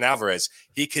of Julian Alvarez,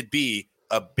 he could be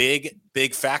a big,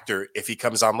 big factor if he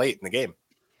comes on late in the game.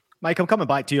 Mike, I'm coming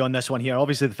back to you on this one here.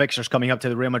 Obviously, the fixtures coming up to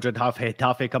the Real Madrid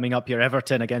Getafe coming up here.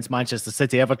 Everton against Manchester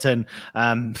City. Everton,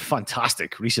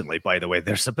 fantastic recently, by the way.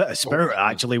 There's a bit of spirit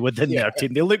actually within their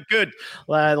team. They look good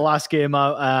the last game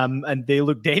out, and they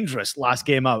look dangerous last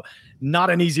game out.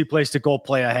 Not an easy place to go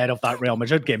play ahead of that Real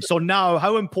Madrid game. So now,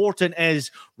 how important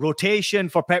is rotation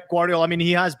for Pep Guardiola? I mean,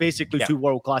 he has basically two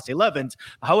world-class 11s.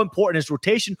 How important is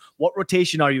rotation? What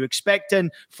rotation are you expecting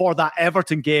for that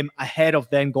Everton game ahead of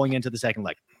then going into the second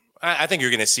leg? I think you're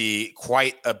going to see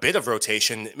quite a bit of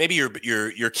rotation. Maybe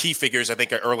your key figures, I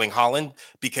think, are Erling Haaland,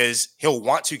 because he'll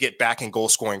want to get back in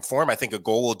goal-scoring form. I think a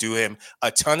goal will do him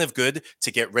a ton of good to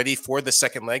get ready for the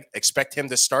second leg. Expect him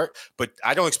to start, but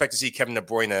I don't expect to see Kevin De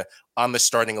Bruyne on the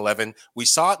starting 11. We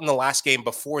saw it in the last game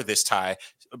before this tie,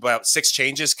 about 6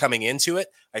 changes coming into it.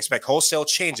 I expect wholesale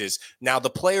changes. Now, the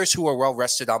players who are well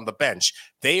rested on the bench,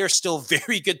 they are still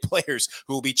very good players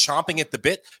who will be chomping at the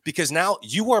bit, because now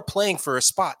you are playing for a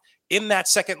spot in that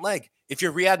second leg. If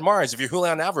you're Riyad Mahrez, if you're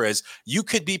Julian Alvarez, you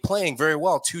could be playing very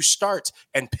well to start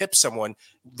and pip someone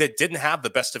that didn't have the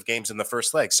best of games in the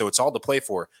first leg. So it's all to play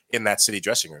for in that City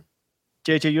dressing room.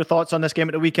 JJ, your thoughts on this game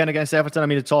at the weekend against Everton? I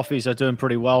mean, the Toffees are doing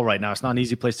pretty well right now. It's not an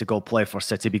easy place to go play for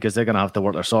City, because they're going to have to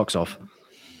work their socks off.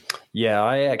 Yeah,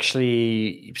 I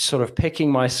actually, sort of picking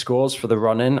my scores for the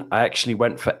run-in, I actually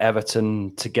went for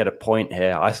Everton to get a point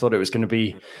here. I thought it was going to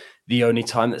be the only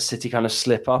time that City kind of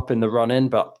slip up in the run-in,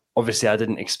 but obviously I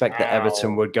didn't expect that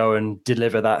Everton would go and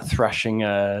deliver that thrashing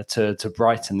to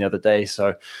Brighton the other day.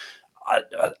 So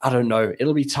I don't know.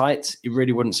 It'll be tight. It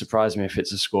really wouldn't surprise me if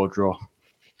it's a score draw.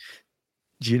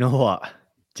 Do you know what?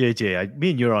 JJ, me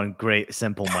and you're on great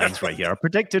simple minds right here. I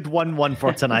predicted 1-1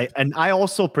 for tonight, and I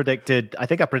also predicted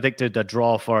a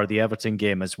draw for the Everton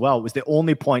game as well. It was the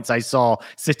only points I saw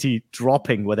City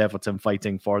dropping with Everton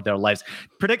fighting for their lives.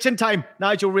 Prediction time.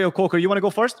 Nigel Rio Coker, you want to go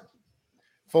first?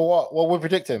 For what? What we're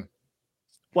predicting?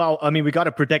 Well, I mean, we got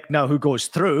to predict now who goes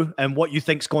through and what you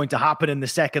think's going to happen in the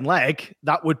second leg.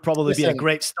 That would probably be a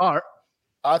great start.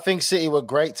 I think City were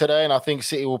great today, and I think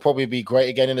City will probably be great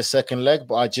again in the second leg,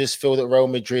 but I just feel that Real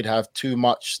Madrid have too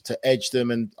much to edge them,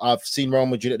 and I've seen Real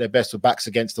Madrid at their best with backs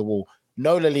against the wall.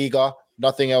 No La Liga,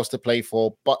 nothing else to play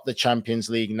for but the Champions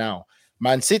League now.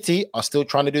 Man City are still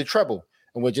trying to do treble,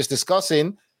 and we're just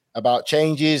discussing about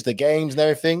changes, the games and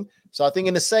everything. So I think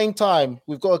in the same time,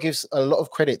 we've got to give a lot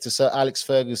of credit to Sir Alex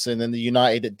Ferguson and the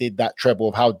United that did that treble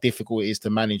of how difficult it is to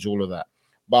manage all of that.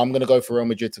 But I'm going to go for Real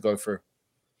Madrid to go through.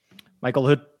 Michael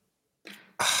Hood.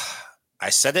 I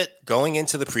said it going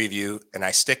into the preview, and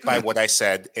I stick by what I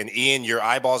said. And Ian, your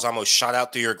eyeballs almost shot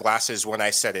out through your glasses when I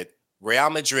said it.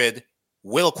 Real Madrid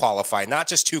will qualify, not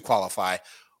just to qualify,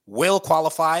 will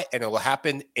qualify, and it will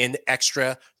happen in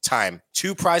extra time.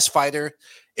 2 prize fighter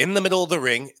in the middle of the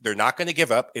ring. They're not going to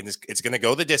give up. It's going to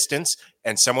go the distance,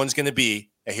 and someone's going to be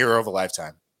a hero of a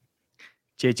lifetime.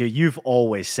 JJ, you've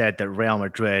always said that Real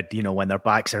Madrid, when their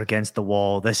backs are against the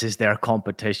wall, this is their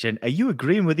competition. Are you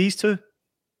agreeing with these two?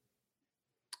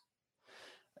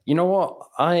 You know what?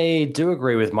 I do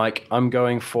agree with Mike. I'm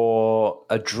going for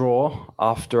a draw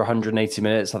after 180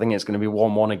 minutes. I think it's going to be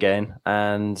 1-1 again.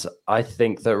 And I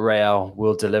think that Real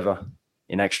will deliver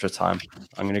in extra time.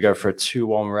 I'm going to go for a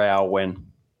 2-1 Real win.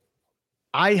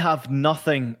 I have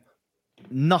nothing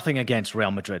against Real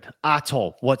Madrid at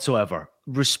all whatsoever.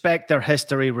 Respect their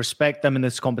history, respect them in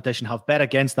this competition, have bet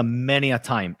against them many a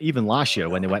time, even last year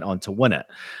when they went on to win it.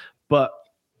 But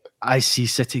I see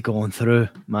City going through,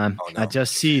 man. Oh, no. I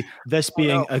just see this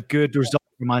being a good result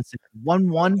for Man City.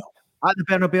 1-1 at the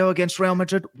Bernabeu against Real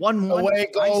Madrid. 1-1. Away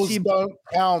goals don't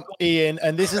count, Ian.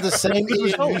 And this is the same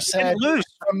Ian who said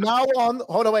from now on,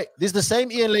 hold on, wait. This is the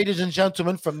same Ian, ladies and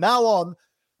gentlemen. From now on,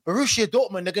 Borussia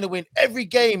Dortmund are going to win every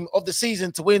game of the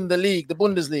season to win the league, the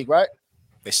Bundesliga, right?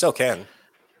 They still can.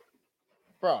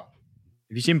 Bro. Have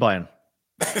you seen Bayern?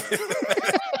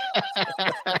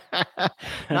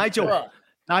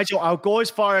 Nigel, I'll go as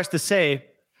far as to say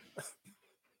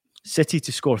City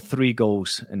to score 3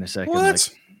 goals in the second leg.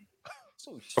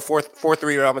 A 4-3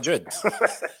 Real Madrid.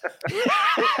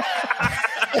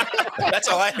 That's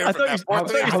all I hear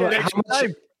from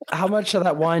that. How much of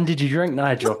that wine did you drink,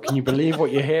 Nigel? Can you believe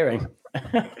what you're hearing?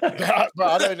 Bro,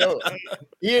 I don't know.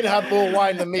 Ian had more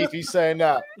wine than me if he's saying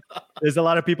that. There's a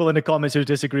lot of people in the comments who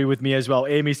disagree with me as well.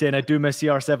 Amy saying, I do miss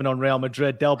CR7 on Real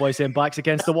Madrid. Del Boy saying, backs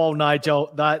against the wall,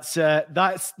 Nigel.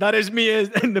 That is me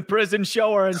in the prison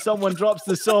shower and someone drops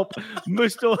the soap.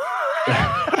 Musto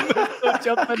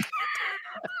jumping.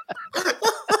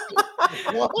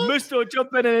 Musto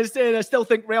jumping in and saying, I still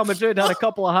think Real Madrid had a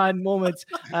couple of hand moments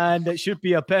and it should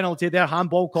be a penalty. Their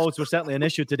handball calls were certainly an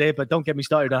issue today, but don't get me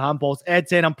started on handballs. Ed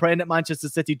saying, I'm praying that Manchester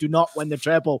City do not win the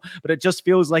treble, but it just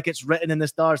feels like it's written in the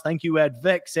stars. Thank you, Ed.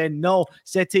 Vic saying, no,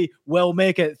 City will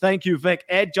make it. Thank you, Vic.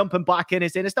 Ed jumping back in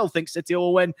and saying, I still think City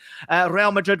will win.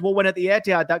 Real Madrid will win at the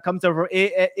Etihad. That comes over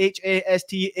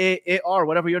Hastar,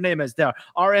 whatever your name is there.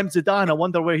 RM Zidane, I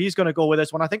wonder where he's going to go with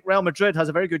this one. I think Real Madrid has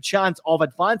a very good chance of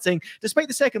advancing, despite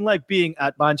the second leg being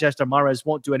at Manchester. Mahrez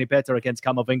won't do any better against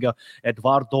Camavinga.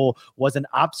 Eduardo was an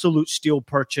absolute steal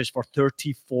purchase for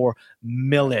 34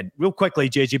 million. Real quickly,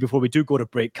 JJ, before we do go to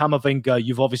break, Camavinga,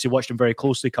 you've obviously watched him very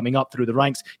closely coming up through the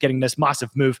ranks, getting this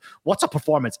massive move. What's a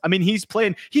performance? I mean,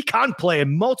 he can play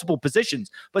in multiple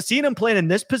positions, but seeing him playing in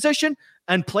this position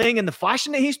and playing in the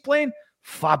fashion that he's playing,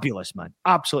 fabulous, man.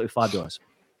 Absolutely fabulous.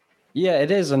 Yeah,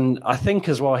 it is. And I think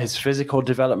as well, his physical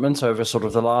development over sort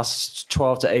of the last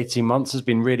 12 to 18 months has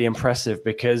been really impressive,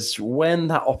 because when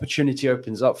that opportunity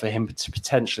opens up for him to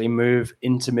potentially move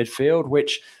into midfield,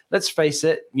 which, let's face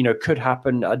it, could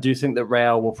happen. I do think that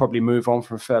Real will probably move on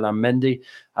from Ferland Mendy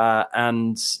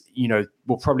and,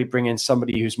 will probably bring in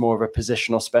somebody who's more of a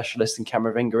positional specialist than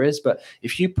Camavinga is. But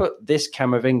if you put this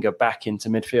Camavinga back into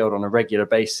midfield on a regular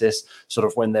basis, sort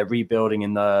of when they're rebuilding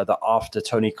in the after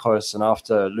Toni Kroos and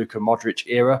after Luka Modric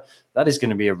era, that is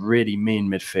going to be a really mean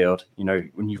midfield.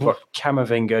 When you've got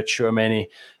Camavinga, Tchouaméni,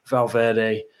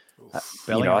 Valverde,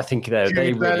 I think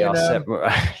they really are set.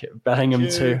 Bellingham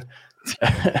too.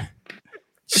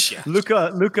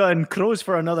 Luka and Kroos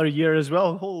for another year as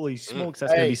well. Holy smokes,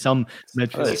 that's going to be some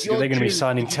midfield. They're going to be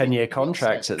signing 10-year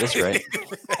contracts at this rate.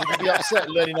 You'd be upset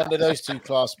learning under those two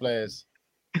class players.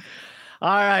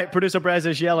 All right, producer Brez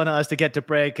is yelling at us to get to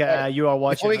break. You are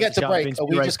watching. Before we get to break, are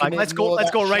we just going to let's go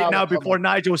right now before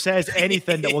Nigel says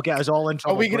anything that will get us all in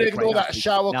trouble. Are we going to ignore that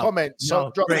shower comment? So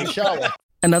drop the shower.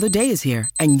 Another day is here,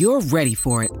 and you're ready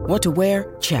for it. What to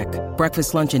wear? Check.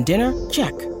 Breakfast, lunch, and dinner?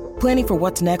 Check. Planning for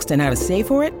what's next and how to save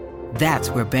for it? That's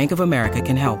where Bank of America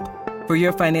can help. For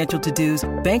your financial to-dos,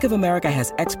 Bank of America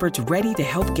has experts ready to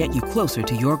help get you closer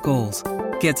to your goals.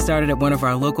 Get started at one of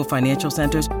our local financial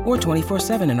centers or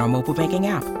 24/7 in our mobile banking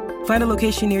app. Find a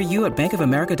location near you at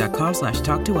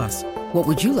bankofamerica.com/talktous. What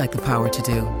would you like the power to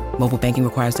do? Mobile banking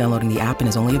requires downloading the app and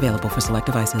is only available for select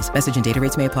devices. Message and data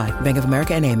rates may apply. Bank of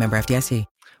America NA, member FDIC.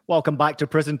 Welcome back to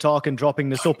Prison Talk and Dropping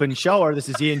the Soap and Shower. This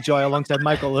is Ian Joy alongside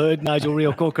Michael Hood, Nigel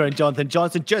Rio Coker, and Jonathan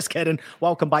Johnson. Just kidding.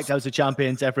 Welcome back to House of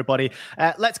Champions, everybody.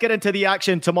 Let's get into the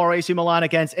action tomorrow. AC Milan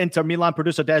against Inter Milan.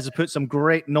 Producer Des has put some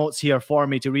great notes here for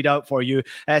me to read out for you.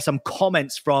 Some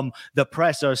comments from the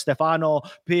presser. Stefano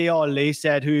Pioli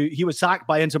said he was sacked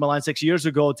by Inter Milan 6 years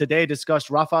ago. Today discussed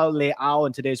Rafael Leao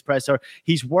in today's presser.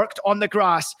 He's worked on the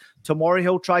grass. Tomorrow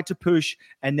he'll try to push,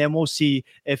 and then we'll see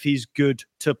if he's good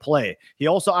to play. He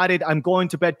also added, I'm going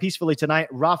to bed peacefully tonight.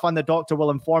 Rafa and the doctor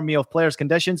will inform me of players'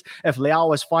 conditions. If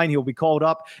Leao is fine, he'll be called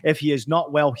up. If he is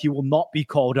not well, he will not be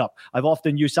called up. I've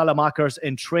often used Salamakers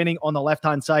in training on the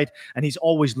left-hand side, and he's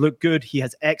always looked good. He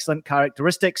has excellent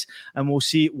characteristics, and we'll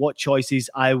see what choices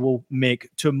I will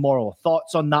make tomorrow.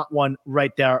 Thoughts on that one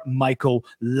right there, Michael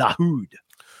Lahoud?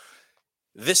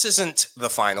 This isn't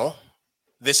the final.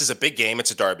 This is a big game. It's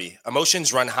a derby.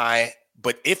 Emotions run high.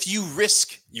 But if you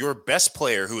risk your best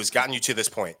player who has gotten you to this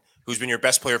point, who's been your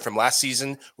best player from last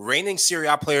season, reigning Serie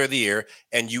A player of the year,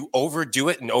 and you overdo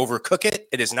it and overcook it,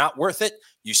 it is not worth it.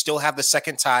 You still have the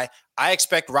second tie. I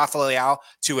expect Rafael Leao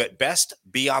to, at best,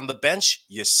 be on the bench.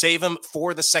 You save him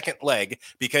for the second leg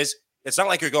because it's not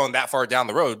like you're going that far down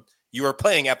the road. You are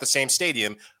playing at the same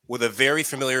stadium with a very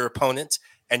familiar opponent,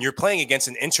 and you're playing against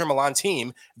an Inter Milan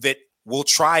team that will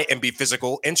try and be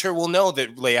physical. Inter will know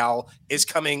that Leao is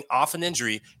coming off an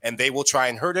injury, and they will try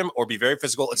and hurt him or be very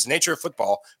physical. It's the nature of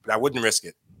football, but I wouldn't risk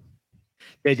it.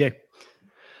 JJ.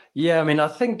 Yeah, I mean, I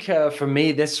think for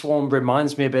me, this one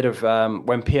reminds me a bit of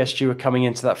when PSG were coming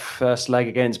into that first leg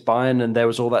against Bayern, and there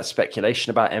was all that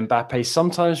speculation about Mbappe.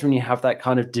 Sometimes when you have that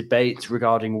kind of debate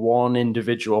regarding one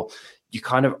individual, you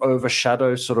kind of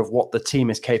overshadow sort of what the team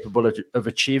is capable of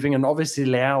achieving. And obviously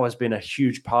Leao has been a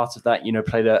huge part of that,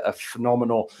 played a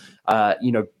phenomenal,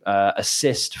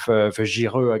 assist for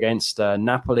Giroud against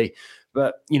Napoli.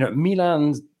 But,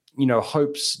 Milan,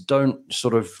 hopes don't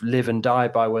sort of live and die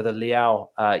by whether Leao,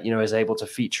 is able to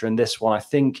feature in this one. I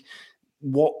think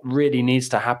what really needs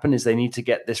to happen is they need to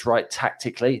get this right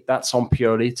tactically. That's on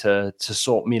Pioli to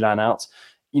sort Milan out.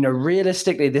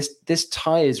 Realistically, this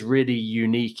tie is really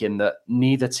unique in that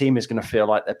neither team is going to feel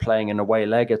like they're playing an away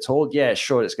leg at all. Yeah,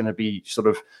 sure, it's going to be sort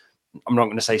of, I'm not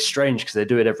going to say strange because they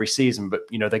do it every season, but,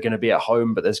 they're going to be at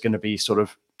home, but there's going to be sort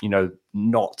of,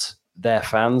 not their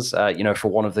fans, for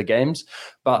one of the games.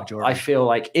 But I feel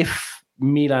like if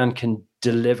Milan can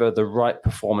deliver the right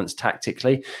performance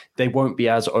tactically, they won't be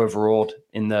as overawed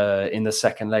in the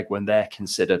second leg when they're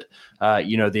considered,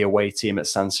 the away team at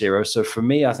San Siro. So for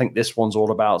me, I think this one's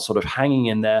all about sort of hanging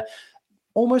in there,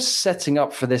 almost setting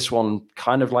up for this one,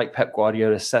 kind of like Pep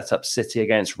Guardiola set up City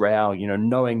against Real,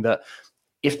 knowing that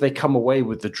if they come away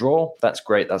with the draw, that's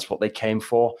great. That's what they came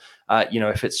for.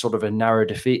 If it's sort of a narrow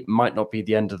defeat, might not be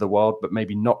the end of the world, but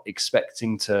maybe not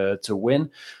expecting to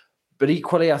win. But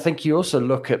equally, I think you also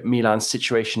look at Milan's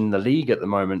situation in the league at the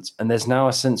moment, and there's now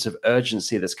a sense of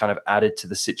urgency that's kind of added to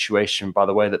the situation by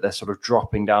the way that they're sort of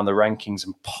dropping down the rankings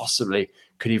and possibly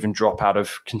could even drop out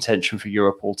of contention for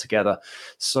Europe altogether.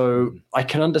 So I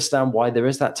can understand why there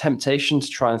is that temptation to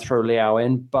try and throw Leao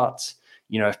in, but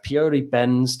if Pioli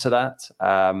bends to that,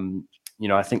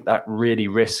 I think that really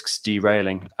risks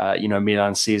derailing,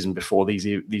 Milan's season before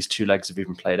these two legs have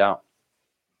even played out.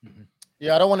 Mm-hmm.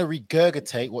 Yeah, I don't want to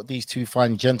regurgitate what these two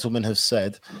fine gentlemen have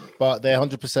said, but they're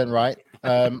 100% right.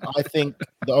 I think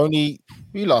the only...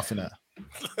 Who are you laughing at?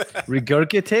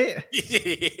 Regurgitate?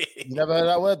 You never heard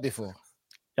that word before?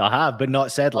 I have, but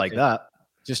not said like that.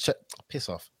 Just piss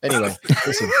off. Anyway,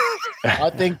 listen.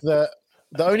 I think the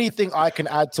only thing I can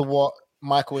add to what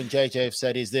Michael and JJ have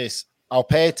said is this. I'll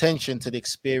pay attention to the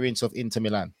experience of Inter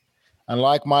Milan. And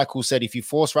like Michael said, if you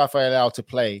force Rafael Leao to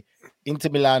play, Inter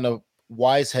Milan are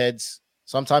wise heads.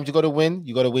 Sometimes you got to win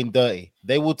dirty.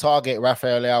 They will target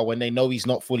Rafael Leao when they know he's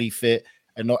not fully fit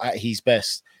and not at his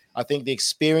best. I think the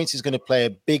experience is going to play a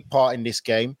big part in this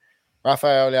game.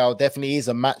 Rafael Leao definitely is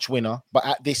a match winner, but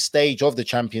at this stage of the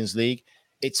Champions League,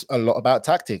 it's a lot about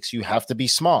tactics. You have to be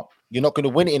smart. You're not going to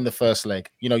win it in the first leg.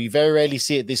 You very rarely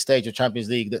see at this stage of Champions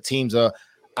League that teams are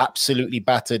absolutely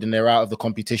battered and they're out of the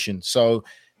competition. So,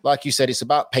 like you said, it's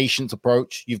about patient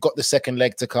approach. You've got the second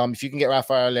leg to come. If you can get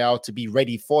Rafael Leao to be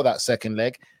ready for that second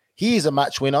leg, he is a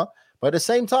match winner. But at the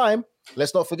same time,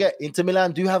 let's not forget, Inter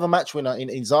Milan do have a match winner in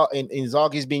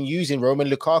Inzaghi's been using Roman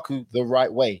Lukaku the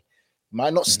right way.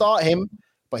 Might not start him,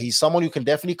 but he's someone who can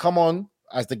definitely come on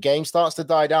as the game starts to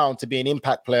die down to be an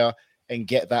impact player and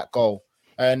get that goal.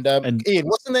 And Ian,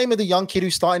 what's the name of the young kid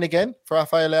who's starting again for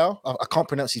Rafael Leao? I can't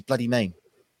pronounce his bloody name.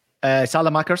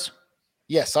 Salamakers.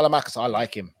 Yes, Salamakers. I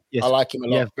like him. Yes. I like him a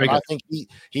lot. Yeah, I think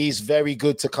he's very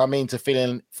good to come in to fill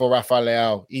in for Rafael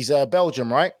Leao. He's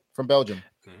Belgium, right? From Belgium.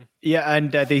 Yeah,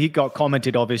 and he got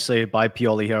commented, obviously, by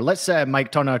Pioli here. Let's,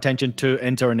 Mike, turn our attention to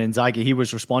Inter and Inzaghi. He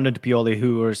was responding to Pioli,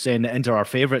 who were saying that Inter are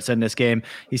favourites in this game.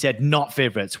 He said, not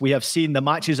favourites. We have seen the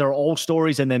matches are all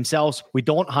stories in themselves. We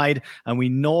don't hide, and we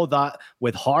know that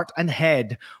with heart and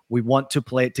head, we want to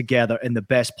play it together in the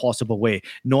best possible way,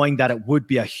 knowing that it would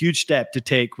be a huge step to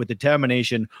take with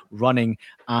determination, running,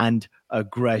 and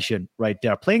aggression right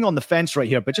there. Playing on the fence right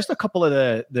here, but just a couple of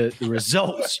the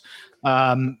results.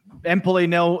 Empoli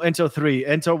 0, Inter 3,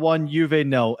 Inter 1, Juve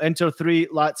 0, Inter 3,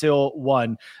 Lazio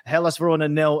 1, Hellas Verona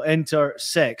 0, Inter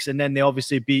 6, and then they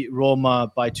obviously beat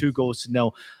Roma by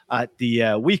 2-0 at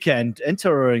the weekend.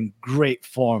 Inter are in great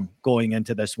form going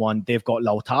into this one. They've got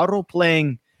Lautaro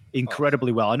playing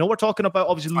incredibly well. I know we're talking about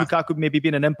obviously Lukaku maybe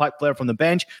being an impact player from the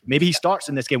bench. Maybe he starts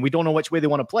in this game. We don't know which way they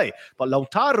want to play. But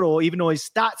Lautaro, even though his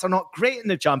stats are not great in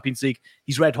the Champions League,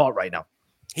 he's red hot right now.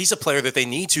 He's a player that they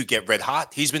need to get red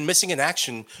hot. He's been missing in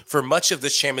action for much of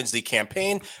this Champions League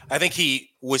campaign. I think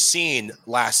he was seen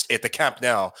last at the Camp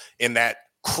Nou in that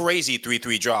crazy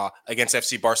 3-3 draw against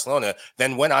FC Barcelona,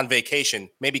 then went on vacation,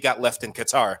 maybe got left in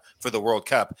Qatar for the World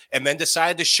Cup, and then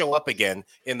decided to show up again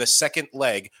in the second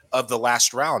leg of the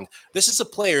last round. This is a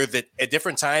player that at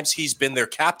different times he's been their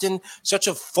captain, such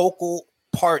a focal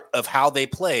part of how they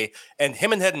play. And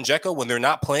him and Edin Dzeko, when they're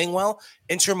not playing well,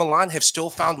 Inter Milan have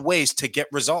still found ways to get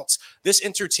results. This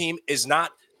Inter team is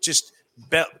not just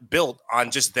built on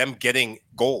just them getting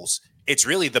goals. It's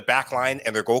really the back line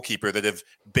and their goalkeeper that have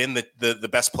been the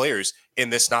best players in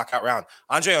this knockout round.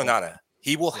 Andre Onana,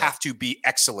 he will have to be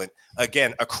excellent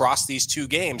again across these two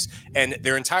games, and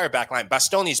their entire back line.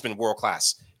 Bastoni's been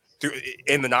world-class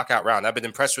in the knockout round. I've been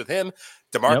impressed with him.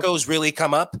 DeMarco's really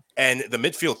come up, and the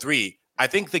midfield three. I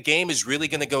think the game is really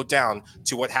going to go down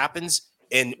to what happens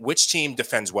in which team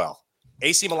defends well.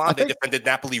 AC Milan, they defended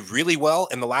Napoli really well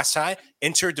in the last tie.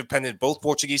 Inter defended both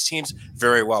Portuguese teams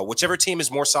very well. Whichever team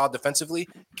is more solid defensively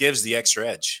gives the extra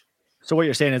edge. So what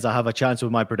you're saying is I have a chance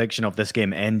with my prediction of this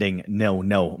game ending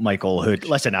 0-0, Michael Hood.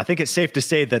 Listen, I think it's safe to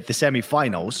say that the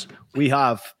semi-finals, we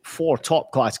have 4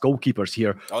 top-class goalkeepers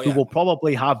here who will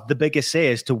probably have the biggest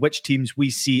say as to which teams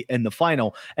we see in the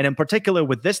final. And in particular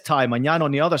with this tie, Mañana on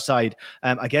the other side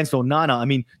against Onana, I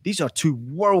mean, these are 2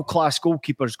 world-class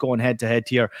goalkeepers going head-to-head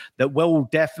here that will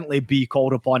definitely be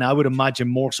called upon, I would imagine,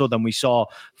 more so than we saw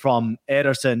from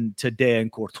Ederson today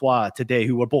and Courtois today,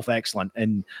 who were both excellent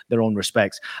in their own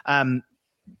respects.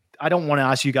 I don't want to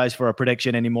ask you guys for a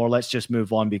prediction anymore. Let's just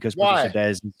move on because Producer Des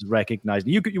is recognized.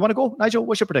 You want to go, Nigel?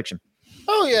 What's your prediction?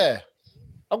 Oh, yeah.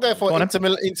 I'm going for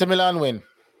Inter Milan win.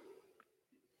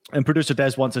 And Producer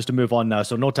Des wants us to move on now,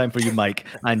 so no time for you, Mike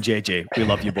and JJ. We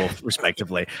love you both,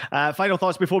 respectively. Final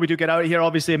thoughts before we do get out of here.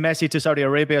 Obviously, Messi to Saudi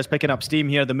Arabia is picking up steam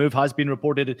here. The move has been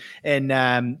reported in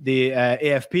the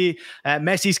AFP.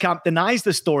 Messi's camp denies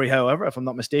the story, however. If I'm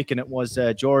not mistaken, it was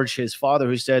George, his father,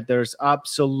 who said there's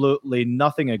absolutely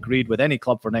nothing agreed with any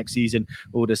club for next season.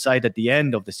 We'll decide at the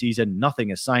end of the season.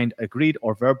 Nothing is signed, agreed,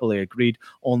 or verbally agreed.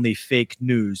 Only fake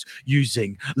news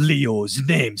using Leo's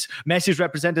names. Messi's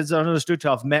representatives are understood to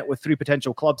have met with 3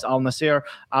 potential clubs, Al Nassr,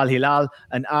 Al Hilal,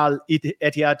 and Al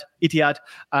Ittihad,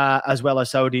 as well as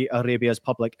Saudi Arabia's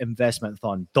public investment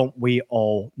fund. Don't we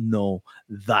all know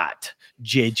that?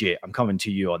 JJ, I'm coming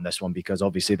to you on this one because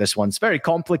obviously this one's a very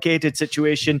complicated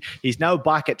situation. He's now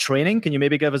back at training. Can you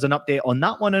maybe give us an update on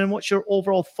that one? And what's your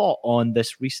overall thought on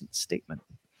this recent statement?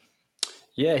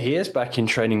 Yeah, he is back in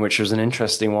training, which was an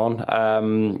interesting one.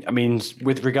 I mean,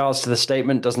 with regards to the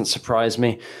statement, doesn't surprise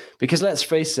me because let's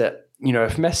face it, you know,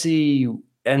 if Messi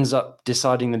ends up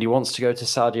deciding that he wants to go to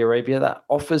Saudi Arabia, that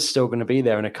offer's still going to be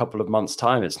there in a couple of months'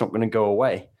 time. It's not going to go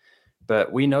away.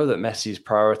 But we know that Messi's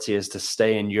priority is to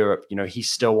stay in Europe. You know, he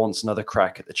still wants another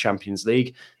crack at the Champions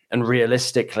League. And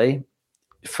realistically,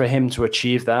 for him to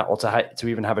achieve that or to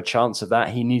even have a chance of that,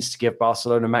 he needs to give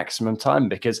Barcelona maximum time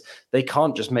because they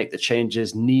can't just make the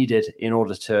changes needed in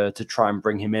order to try and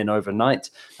bring him in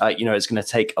overnight. You know, it's going to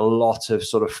take a lot of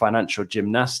sort of financial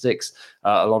gymnastics,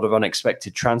 a lot of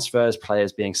unexpected transfers,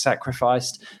 players being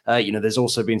sacrificed. You know, there's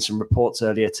also been some reports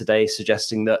earlier today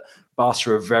suggesting that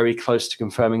Barca are very close to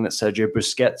confirming that Sergio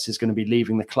Busquets is going to be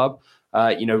leaving the club.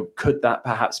 You know, could that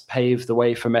perhaps pave the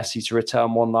way for Messi to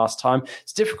return one last time?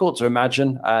 It's difficult to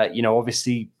imagine. You know,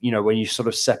 obviously, you know, when you sort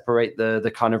of separate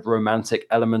the kind of romantic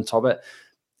element of it,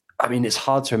 I mean, it's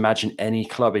hard to imagine any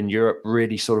club in Europe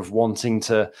really sort of wanting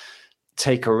to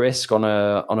take a risk on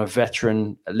a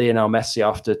veteran Lionel Messi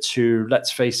after 2,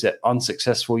 let's face it,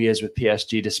 unsuccessful years with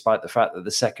PSG, despite the fact that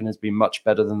the second has been much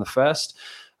better than the first.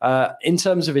 In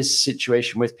terms of his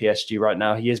situation with PSG right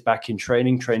now, he is back in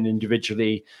training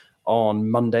individually on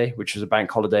Monday, which was a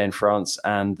bank holiday in France,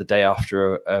 and the day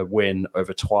after a win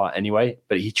over Troyes anyway.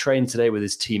 But he trained today with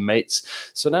his teammates.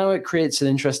 So now it creates an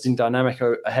interesting dynamic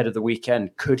ahead of the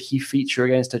weekend. Could he feature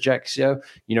against Ajaccio?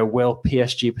 Will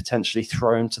PSG potentially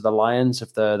throw him to the lions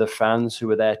of the fans who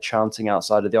were there chanting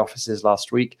outside of the offices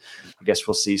last week? I guess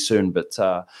we'll see soon. But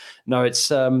no,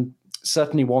 it's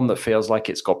certainly one that feels like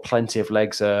it's got plenty of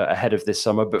legs ahead of this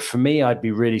summer. But for me, I'd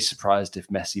be really surprised if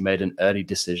Messi made an early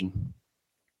decision.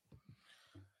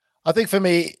 I think for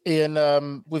me,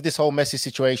 Ian, with this whole Messi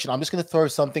situation, I'm just going to throw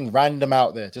something random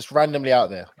out there, just randomly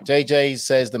out there. JJ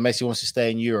says that Messi wants to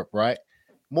stay in Europe, right?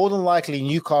 More than likely,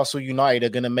 Newcastle United are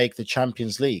going to make the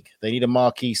Champions League. They need a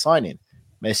marquee signing.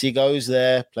 Messi goes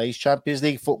there, plays Champions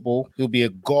League football. He'll be a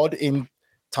god in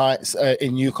tights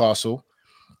in Newcastle.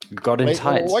 God in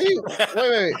tights. Wait, Ian,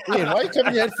 why are you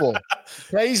covering your head for?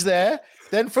 Plays there.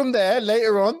 Then from there,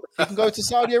 later on, he can go to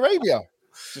Saudi Arabia.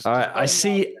 All right, I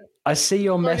see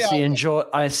your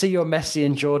Messi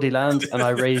in Geordie land, and I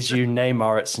raise you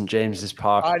Neymar at St James's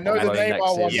Park. I know the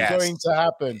Neymar one's going to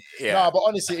happen. Yeah. No, but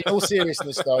honestly, in all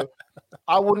seriousness, though,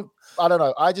 I don't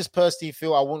know. I just personally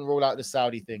feel I wouldn't rule out the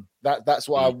Saudi thing. That's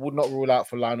what I would not rule out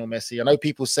for Lionel Messi. I know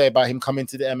people say about him coming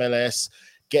to the MLS,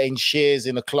 getting shares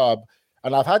in a club,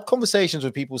 and I've had conversations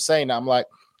with people saying that. I'm like,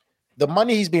 the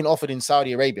money he's being offered in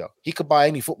Saudi Arabia, he could buy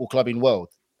any football club in the world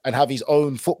and have his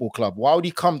own football club. Why would he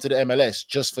come to the MLS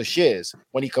just for shares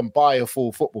when he can buy a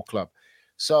full football club?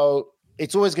 So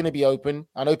it's always going to be open.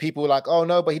 I know people are like, oh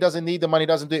no, but he doesn't need the money,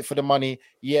 doesn't do it for the money.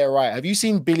 Yeah, right. Have you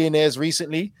seen billionaires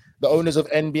recently? The owners of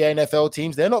NBA, NFL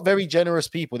teams, they're not very generous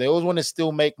people. They always want to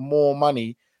still make more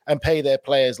money and pay their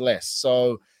players less.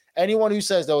 So anyone who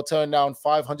says they'll turn down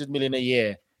 $500 million a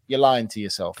year, you're lying to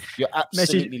yourself. You're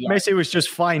absolutely lying. Messi was just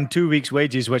fined 2 weeks'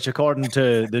 wages, which according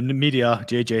to the media,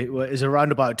 JJ, is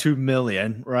around about $2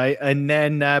 million, right? And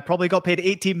then probably got paid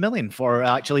 $18 million for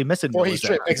actually missing. For his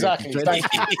trip, exactly. I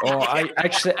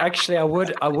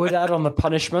would add on the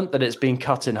punishment that it's been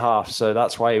cut in half, so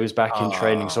that's why he was back in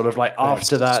training. Sort of like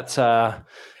after that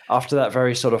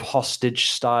very sort of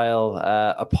hostage style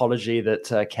apology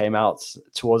that came out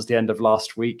towards the end of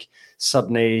last week.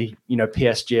 Suddenly,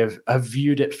 PSG have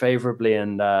viewed it favorably,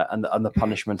 and the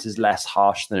punishment is less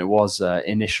harsh than it was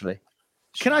initially.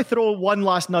 Can I throw one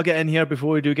last nugget in here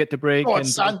before we do get to break? Go on,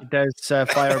 Des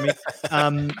fire me.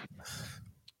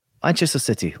 Manchester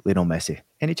City, Lionel Messi.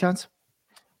 Any chance?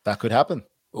 That could happen.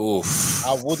 Oof.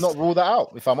 I would not rule that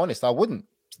out. If I'm honest, I wouldn't.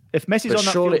 If Messi's on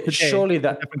that field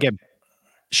today,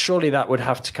 surely that would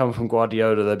have to come from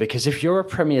Guardiola, though, because if you're a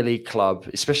Premier League club,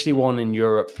 especially one in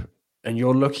Europe, and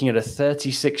you're looking at a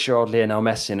 36-year-old Lionel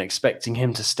Messi and expecting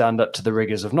him to stand up to the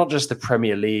rigors of not just the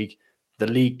Premier League, the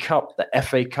League Cup, the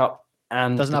FA Cup,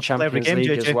 and the Champions League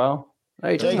as well.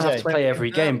 No, he doesn't have to play every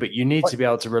game, but you need to be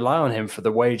able to rely on him for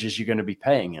the wages you're going to be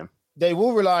paying him. They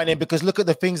will rely on him because look at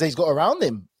the things he's got around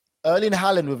him. Erling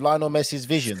Haaland with Lionel Messi's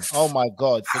vision. Oh my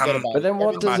God! Forget about it. But then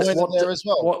what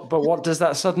does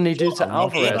that suddenly do to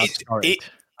Alvarez?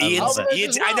 I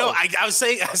know. I was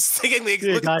thinking, look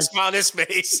at the smile on his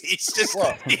face. He's just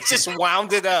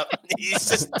wound it up. He's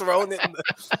just thrown it.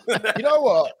 You know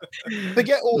what?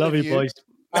 Forget all Love of you. Boys.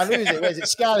 And who is it? Where is it?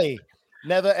 Scally.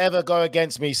 Never ever go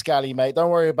against me, Scally, mate. Don't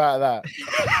worry about that.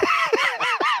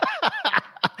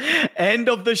 End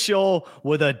of the show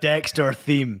with a Dexter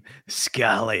theme.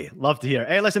 Scally. Love to hear.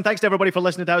 Hey, listen, thanks to everybody for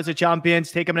listening to House of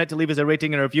Champions. Take a minute to leave us a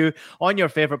rating and a review on your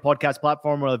favorite podcast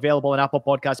platform. We're available on Apple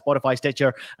Podcasts, Spotify,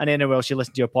 Stitcher, and anywhere else you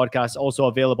listen to your podcast. Also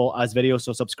available as video,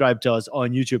 so subscribe to us on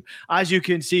YouTube. As you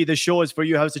can see, the show is for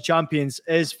you. House of Champions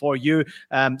is for you.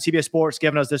 CBS Sports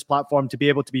giving us this platform to be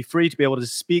able to be free, to be able to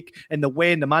speak in the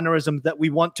way and the mannerism that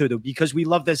we want to, because we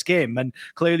love this game. And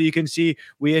clearly you can see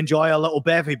we enjoy a little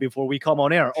bevy before we come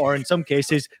on air, or in some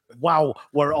cases, wow,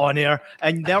 we're on air,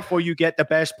 and therefore you get the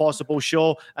best possible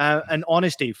show and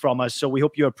honesty from us. So we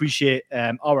hope you appreciate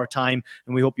our time,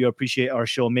 and we hope you appreciate our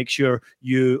show. Make sure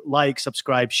you like,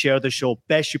 subscribe, share the show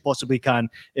best you possibly can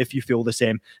if you feel the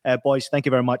same. Boys, thank you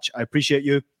very much. I appreciate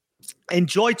you.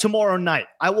 Enjoy tomorrow night.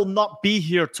 I will not be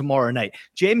here tomorrow night.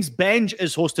 James Benge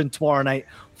is hosting tomorrow night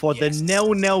for the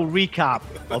 0-0 recap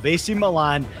of AC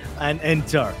Milan and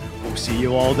Inter. We'll see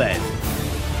you all then.